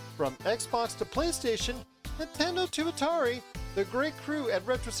Games. From Xbox to PlayStation, Nintendo to Atari, the great crew at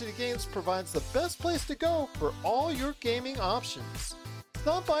Retro City Games provides the best place to go for all your gaming options.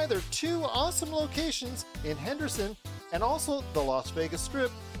 Stop by their two awesome locations in Henderson and also the Las Vegas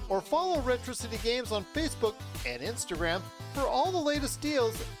Strip, or follow Retro City Games on Facebook and Instagram for all the latest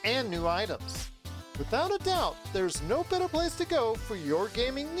deals and new items. Without a doubt, there's no better place to go for your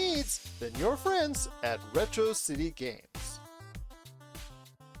gaming needs than your friends at Retro City Games.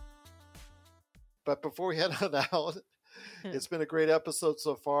 But before we head on out, it's been a great episode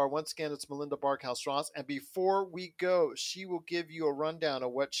so far. Once again, it's Melinda Barkhouse-Ross. And before we go, she will give you a rundown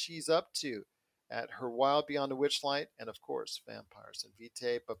of what she's up to at her Wild Beyond the Witchlight and, of course, Vampires and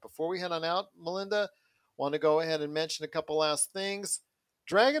Vitae. But before we head on out, Melinda, want to go ahead and mention a couple last things.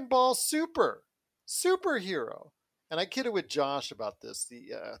 Dragon Ball Super, superhero. And I kidded with Josh about this,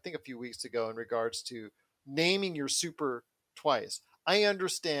 I think a few weeks ago, in regards to naming your super twice. I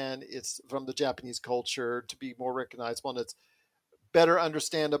understand it's from the Japanese culture to be more recognizable, and it's better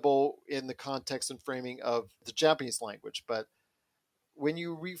understandable in the context and framing of the Japanese language. But when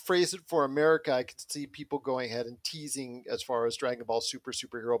you rephrase it for America, I can see people going ahead and teasing as far as Dragon Ball Super,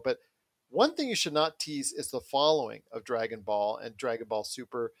 superhero. But One thing you should not tease is the following of Dragon Ball and Dragon Ball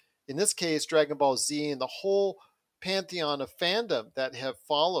Super. In this case, Dragon Ball Z and the whole pantheon of fandom that have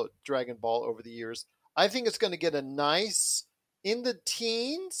followed Dragon Ball over the years. I think it's going to get a nice, in the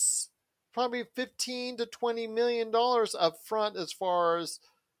teens, probably $15 to $20 million up front as far as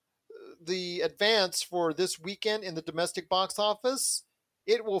the advance for this weekend in the domestic box office.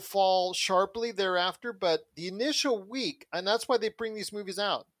 It will fall sharply thereafter, but the initial week, and that's why they bring these movies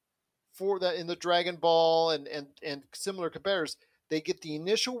out for that in the Dragon Ball and similar competitors, they get the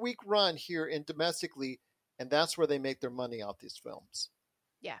initial week run here in domestically, and that's where they make their money off these films.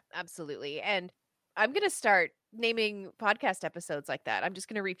 Yeah, absolutely. And I'm going to start naming podcast episodes like that. I'm just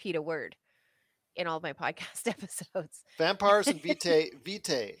going to repeat a word in all of my podcast episodes. Vampires and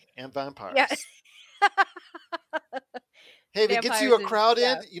Vitae and vampires. Yeah. Hey, if it gets you a crowd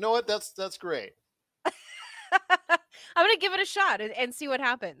in, you know what? That's great. I'm going to give it a shot and see what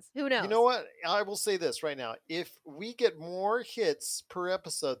happens. Who knows? You know what? I will say this right now. If we get more hits per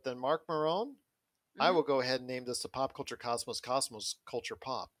episode than Mark Marone, I will go ahead and name this the Pop Culture Cosmos Culture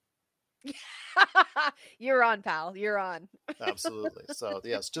Pop. You're on, pal. You're on. Absolutely. So,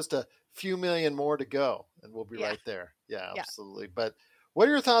 yes, just a few million more to go, and we'll be right there. Yeah, absolutely. But what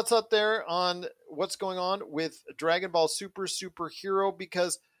are your thoughts out there on what's going on with Dragon Ball Superhero?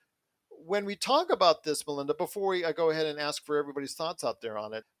 Because when we talk about this, Melinda, before I go ahead and ask for everybody's thoughts out there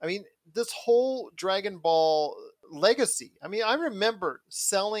on it, I mean, this whole Dragon Ball legacy. I mean, I remember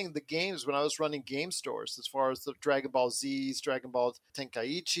selling the games when I was running game stores as far as the Dragon Ball Z's, Dragon Ball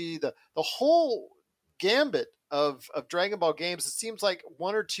Tenkaichi, the whole gambit of Dragon Ball games. It seems like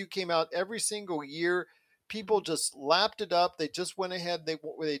one or two came out every single year. People just lapped it up. They just went ahead. They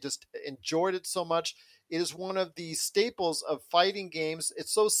just enjoyed it so much. It is one of the staples of fighting games.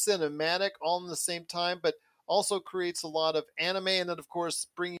 It's so cinematic all in the same time, but also creates a lot of anime. And then, of course,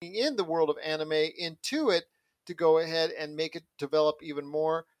 bringing in the world of anime into it to go ahead and make it develop even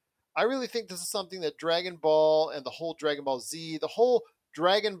more. I really think this is something that Dragon Ball and the whole Dragon Ball Z, the whole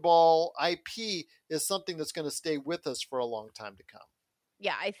Dragon Ball IP is something that's going to stay with us for a long time to come.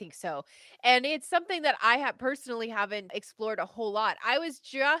 Yeah, I think so. And it's something that I personally haven't explored a whole lot. I was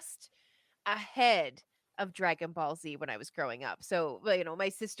just ahead of Dragon Ball Z when I was growing up. So, you know, my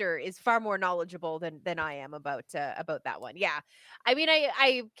sister is far more knowledgeable than I am about that one. Yeah. I mean,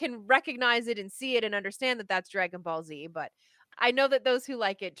 I can recognize it and see it and understand that that's Dragon Ball Z, but I know that those who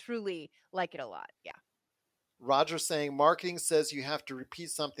like it truly like it a lot. Yeah. Roger saying marketing says you have to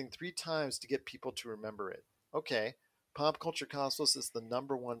repeat something 3 times to get people to remember it. Okay. Pop Culture Cosmos is the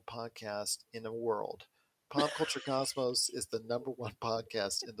 #1 podcast in the world. Pop Culture Cosmos is the #1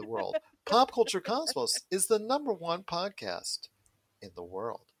 podcast in the world. Pop Culture Cosmos is the #1 podcast in the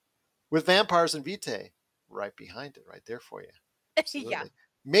world. With Vampires and Vitae right behind it, right there for you. Absolutely. Yeah.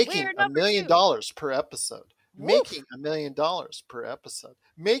 Making $1 million per episode. Woof. Making $1 million per episode.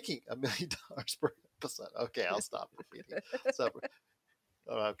 Making $1 million per episode. Okay, I'll stop repeating.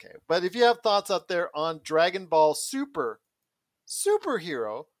 Okay, but if you have thoughts out there on Dragon Ball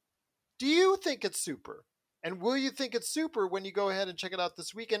Superhero, do you think it's super? And will you think it's super when you go ahead and check it out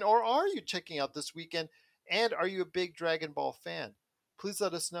this weekend? Or are you checking out this weekend? And are you a big Dragon Ball fan? Please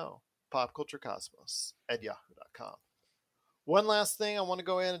let us know. popculturecosmos@yahoo.com. One last thing I want to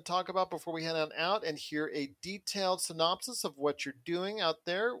go ahead and talk about before we head on out and hear a detailed synopsis of what you're doing out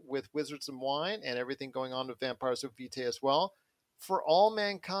there with Wizards and Wine and everything going on with Vampires of Vitae as well. For All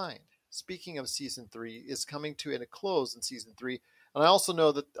Mankind, speaking of Season 3, is coming to a close in Season 3. And I also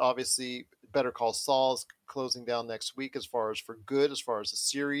know that, obviously, Better Call Saul is closing down next week as far as for good, as far as the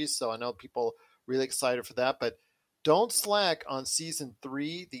series. So I know people are really excited for that. But don't slack on Season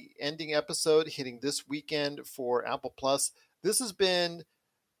 3, the ending episode hitting this weekend for Apple Plus. This has been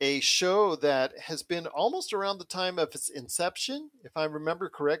a show that has been almost around the time of its inception. If I remember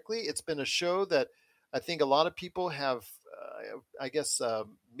correctly, it's been a show that I think a lot of people have,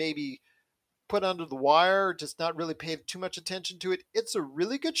 maybe put under the wire, just not really paid too much attention to it. It's a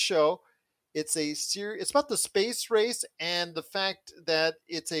really good show. It's a series. It's about the space race and the fact that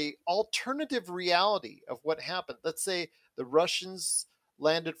it's a alternative reality of what happened. Let's say the Russians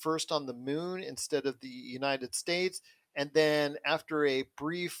landed first on the moon instead of the United States. And then after a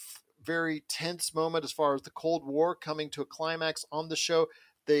brief, very tense moment as far as the Cold War coming to a climax on the show,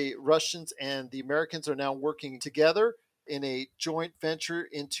 the Russians and the Americans are now working together in a joint venture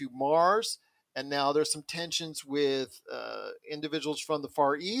into Mars. And now there's some tensions with individuals from the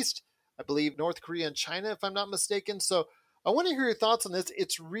Far East, I believe North Korea and China, if I'm not mistaken. So I want to hear your thoughts on this.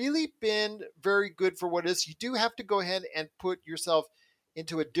 It's really been very good for what it is. You do have to go ahead and put yourself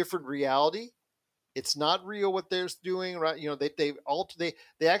into a different reality It's not real what they're doing, right?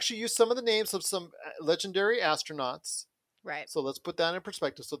 They actually use some of the names of some legendary astronauts. Right. So let's put that in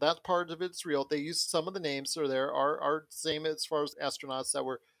perspective. So that part of it's real. They use some of the names, so there are same as far as astronauts that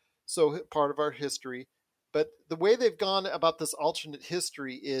were so part of our history. But the way they've gone about this alternate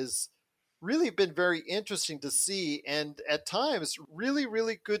history is really been very interesting to see, and at times really,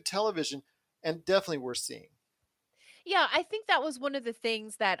 really good television, and definitely worth seeing. Yeah, I think that was one of the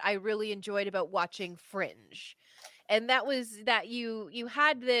things that I really enjoyed about watching Fringe. And that was that you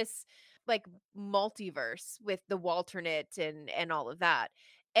had this like multiverse with the Walternate and all of that.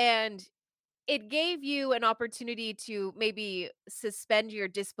 And it gave you an opportunity to maybe suspend your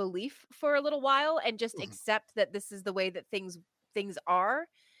disbelief for a little while and just Mhm. accept that this is the way that things are.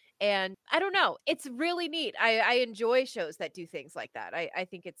 And I don't know, it's really neat. I enjoy shows that do things like that. I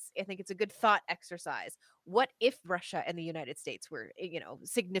think it's a good thought exercise. What if Russia and the United States were,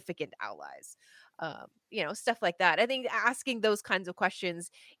 significant allies? Stuff like that. I think asking those kinds of questions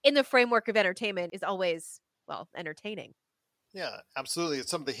in the framework of entertainment is always, well, entertaining. Yeah, absolutely.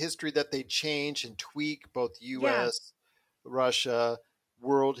 Some of the history that they change and tweak, both Yeah. U.S., Russia,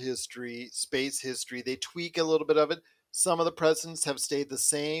 world history, space history, they tweak a little bit of it. Some of the presidents have stayed the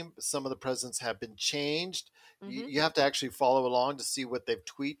same. Some of the presidents have been changed. You, Hmm. you have to actually follow along to see what they've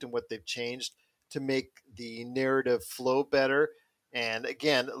tweaked and what they've changed to make the narrative flow better. And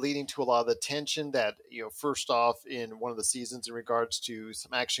again, leading to a lot of the tension that, first off in one of the seasons in regards to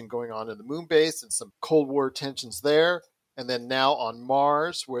some action going on in the moon base and some Cold War tensions there, and then now on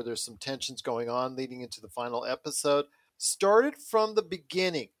Mars, where there's some tensions going on leading into the final episode. Started from the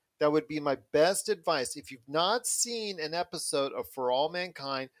beginning. That would be my best advice. If you've not seen an episode of For All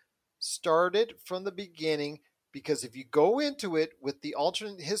Mankind, start it from the beginning, because if you go into it with the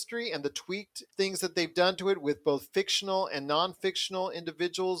alternate history and the tweaked things that they've done to it with both fictional and non-fictional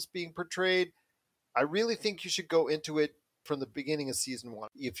individuals being portrayed, I really think you should go into it from the beginning of season one.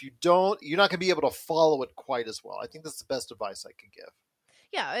 If you don't, you're not going to be able to follow it quite as well. I think that's the best advice I could give.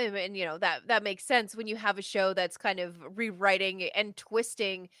 Yeah, and that makes sense when you have a show that's kind of rewriting and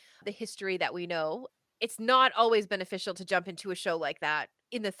twisting the history that we know. It's not always beneficial to jump into a show like that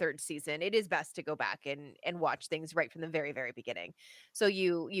in the third season. It is best to go back and watch things right from the very, very beginning. So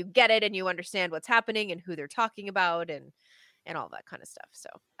you get it and you understand what's happening and who they're talking about and all that kind of stuff. So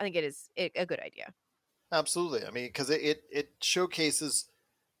I think it is a good idea. Absolutely. I mean, because it showcases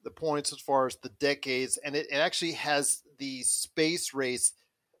the points as far as the decades, and it actually has the space race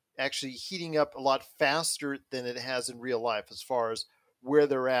actually heating up a lot faster than it has in real life as far as where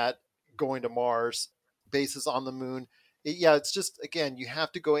they're at going to Mars, bases on the moon. It's just, again, you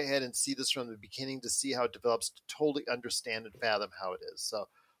have to go ahead and see this from the beginning to see how it develops, to totally understand and fathom how it is. So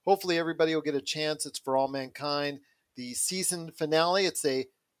hopefully everybody will get a chance. It's For All Mankind. The season finale, it's a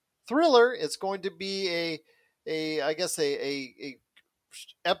thriller. It's going to be a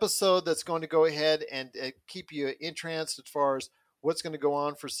episode that's going to go ahead and keep you entranced as far as what's going to go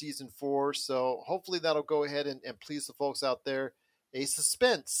on for season 4. So hopefully that'll go ahead and please the folks out there. A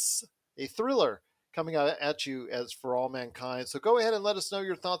suspense, a thriller coming out at you as For All Mankind. So go ahead and let us know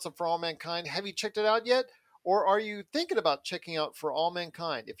your thoughts on For All Mankind. Have you checked it out yet? Or are you thinking about checking out For All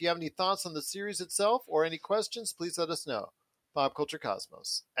Mankind? If you have any thoughts on the series itself or any questions, please let us know.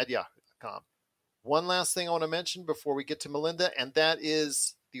 PopCultureCosmos@yahoo.com. One last thing I want to mention before we get to Melinda, and that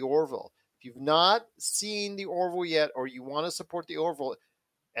is the Orville. If you've not seen the Orville yet, or you want to support the Orville,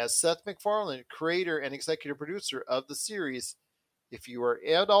 as Seth MacFarlane, creator and executive producer of the series, if you are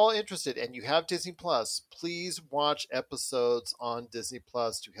at all interested and you have Disney Plus, please watch episodes on Disney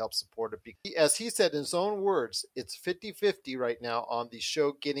Plus to help support it. As he said in his own words, it's 50-50 right now on the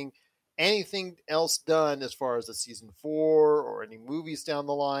show getting anything else done as far as the season 4 or any movies down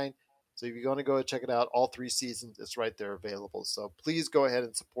the line. So if you're going to go and check it out, all 3 seasons, it's right there available. So please go ahead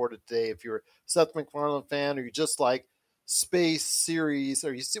and support it today. If you're a Seth MacFarlane fan, or you just like space series,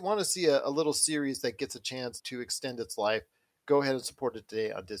 or you want to see a little series that gets a chance to extend its life, go ahead and support it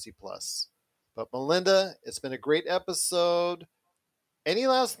today on Disney Plus. But Melinda, it's been a great episode. Any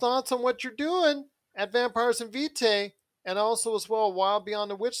last thoughts on what you're doing at Vampires and Vitae, and also as well Wild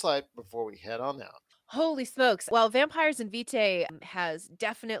Beyond the Witchlight before we head on out? Holy smokes. Well, Vampires and Vitae has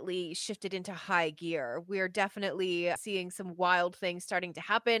definitely shifted into high gear. We're definitely seeing some wild things starting to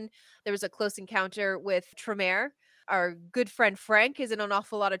happen. There was a close encounter with Tremere. Our good friend Frank is in an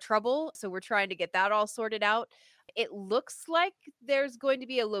awful lot of trouble, so we're trying to get that all sorted out. It looks like there's going to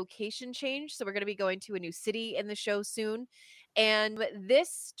be a location change, so we're going to be going to a new city in the show soon. And this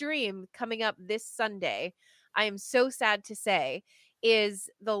stream coming up this Sunday, I am so sad to say, is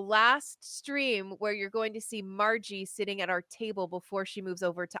the last stream where you're going to see Margie sitting at our table before she moves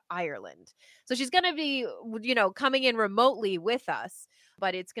over to Ireland. So she's going to be, coming in remotely with us,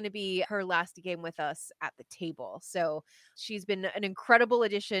 but it's going to be her last game with us at the table. So she's been an incredible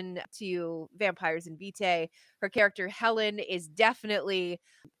addition to Vampires and Vitae. Her character Helen is definitely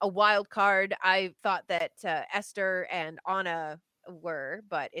a wild card. I thought that Esther and Anna were,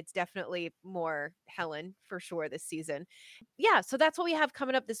 but it's definitely more Helen for sure this season. Yeah, so that's what we have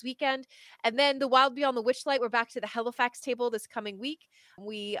coming up this weekend. And then the Wild Beyond the Witchlight, we're back to the Halifax table this coming week.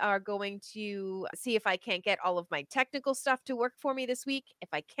 We are going to see if I can't get all of my technical stuff to work for me this week. If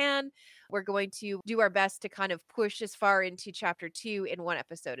I can, we're going to do our best to kind of push as far into chapter 2 in one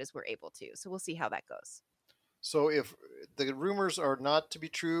episode as we're able to. So we'll see how that goes. So if the rumors are not to be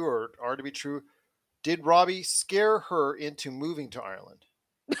true or are to be true, did Robbie scare her into moving to Ireland?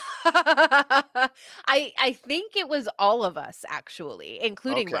 I think it was all of us, actually,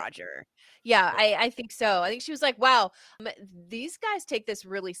 including Okay. Roger. Yeah, I think so. I think she was like, wow, these guys take this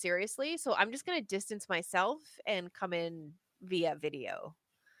really seriously, so I'm just going to distance myself and come in via video.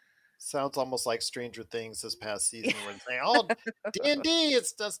 Sounds almost like Stranger Things this past season when it's saying, oh, D&D,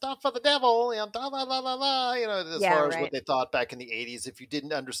 it's the stuff for the devil, and blah, blah, blah, blah, blah. As far as what they thought back in the 80s. If you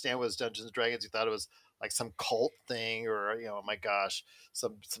didn't understand what was Dungeons and Dragons, you thought it was like some cult thing or, oh my gosh,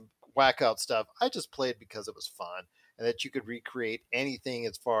 some whack out stuff. I just played because it was fun and that you could recreate anything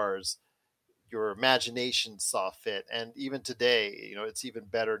as far as your imagination saw fit. And even today, it's even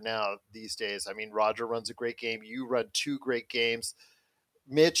better now these days. I mean, Roger runs a great game. You run 2 great games.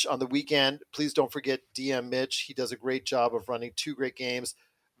 Mitch on the weekend, please don't forget DM Mitch. He does a great job of running 2 great games.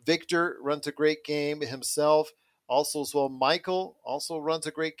 Victor runs a great game himself. Also as well, Michael also runs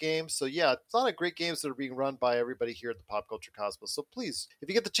a great game. So yeah, a lot of great games that are being run by everybody here at the Pop Culture Cosmos. So please, if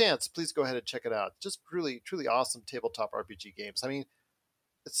you get the chance, please go ahead and check it out. Just really, truly awesome tabletop RPG games. I mean,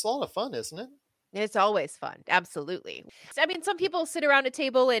 it's a lot of fun, isn't it? It's always fun. Absolutely. I mean, some people sit around a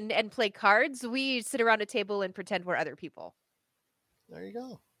table and play cards. We sit around a table and pretend we're other people. There you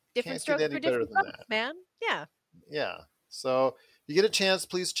go. Different strokes for different folks, man. Yeah. Yeah. So if you get a chance,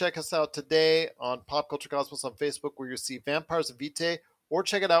 please check us out today on Pop Culture Cosmos on Facebook, where you'll see Vampires and Vitae, or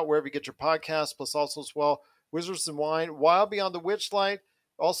check it out wherever you get your podcasts, plus also as well, Wizards and Wine, Wild Beyond the Witchlight.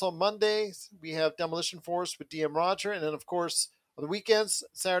 Also Mondays, we have Demolition Force with DM Roger. And then, of course, on the weekends,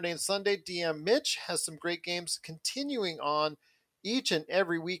 Saturday and Sunday, DM Mitch has some great games continuing on each and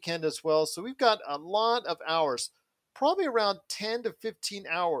every weekend as well. So we've got a lot of hours, probably around 10 to 15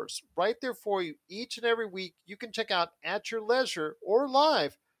 hours right there for you each and every week. You can check out at your leisure or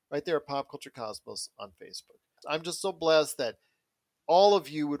live right there at Pop Culture Cosmos on Facebook. I'm just so blessed that all of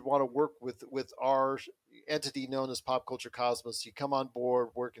you would want to work with our entity known as Pop Culture Cosmos. You come on board,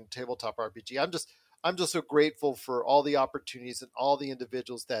 work in tabletop RPG. I'm just so grateful for all the opportunities and all the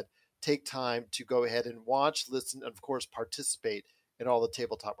individuals that take time to go ahead and watch, listen, and of course participate in all the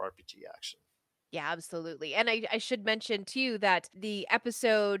tabletop RPG action. Yeah, absolutely. And I should mention, too, that the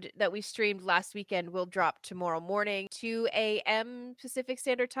episode that we streamed last weekend will drop tomorrow morning, 2 a.m. Pacific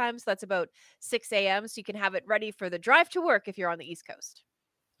Standard Time. So that's about 6 a.m. So you can have it ready for the drive to work if you're on the East Coast.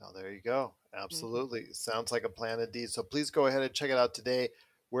 Oh, there you go. Absolutely. Mm-hmm. Sounds like a plan indeed. So please go ahead and check it out today,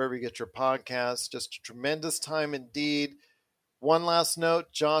 wherever you get your podcasts. Just a tremendous time indeed. One last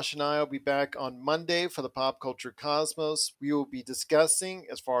note, Josh and I will be back on Monday for the Pop Culture Cosmos. We will be discussing,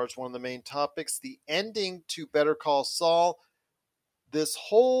 as far as one of the main topics, the ending to Better Call Saul. This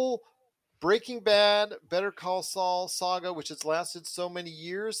whole Breaking Bad, Better Call Saul saga, which has lasted so many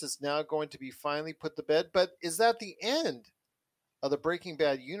years, is now going to be finally put to bed. But is that the end of the Breaking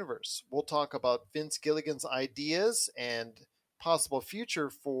Bad universe? We'll talk about Vince Gilligan's ideas and possible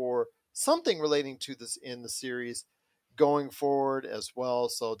future for something relating to this in the series going forward as well.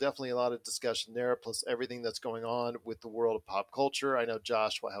 So definitely a lot of discussion there, plus everything that's going on with the world of pop culture. I know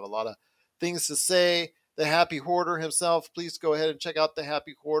Josh will have a lot of things to say. The Happy Hoarder himself, please go ahead and check out The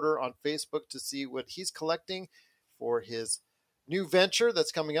Happy Hoarder on Facebook to see what he's collecting for his new venture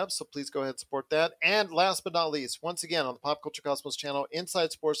that's coming up. So please go ahead and support that. And last but not least, once again on the Pop Culture Cosmos channel,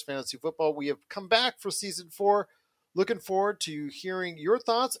 Inside Sports Fantasy Football, we have come back for season 4. Looking forward to hearing your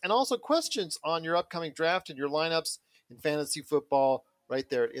thoughts and also questions on your upcoming draft and your lineups in fantasy football right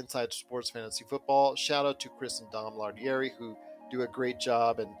there at Inside Sports Fantasy Football. Shout out to Chris and Dom Lardieri, who do a great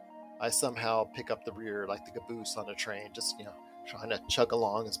job, and I somehow pick up the rear like the caboose on a train, just trying to chug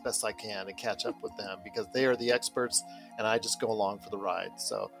along as best I can and catch up with them because they are the experts and I just go along for the ride.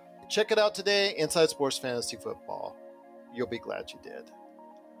 So check it out today, Inside Sports Fantasy Football. You'll be glad you did.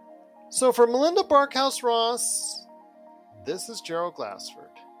 So for Melinda Barkhouse Ross, this is Gerald Glassford.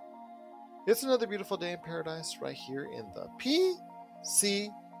 It's another beautiful day in paradise right here in the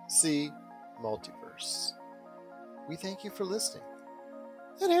PCC Multiverse. We thank you for listening.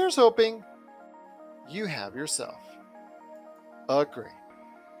 And here's hoping you have yourself a great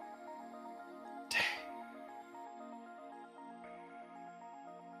day.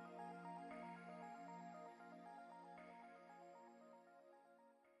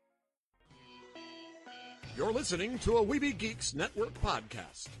 You're listening to a Weeby Geeks Network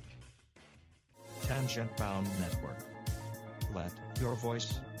podcast. Tangent Bound Network. Let your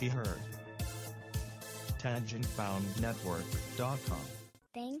voice be heard. TangentBoundNetwork.com.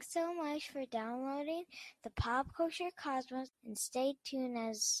 Thanks so much for downloading the Pop Culture Cosmos, and stay tuned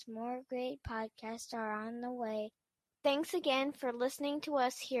as more great podcasts are on the way. Thanks again for listening to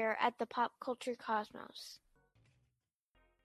us here at the Pop Culture Cosmos.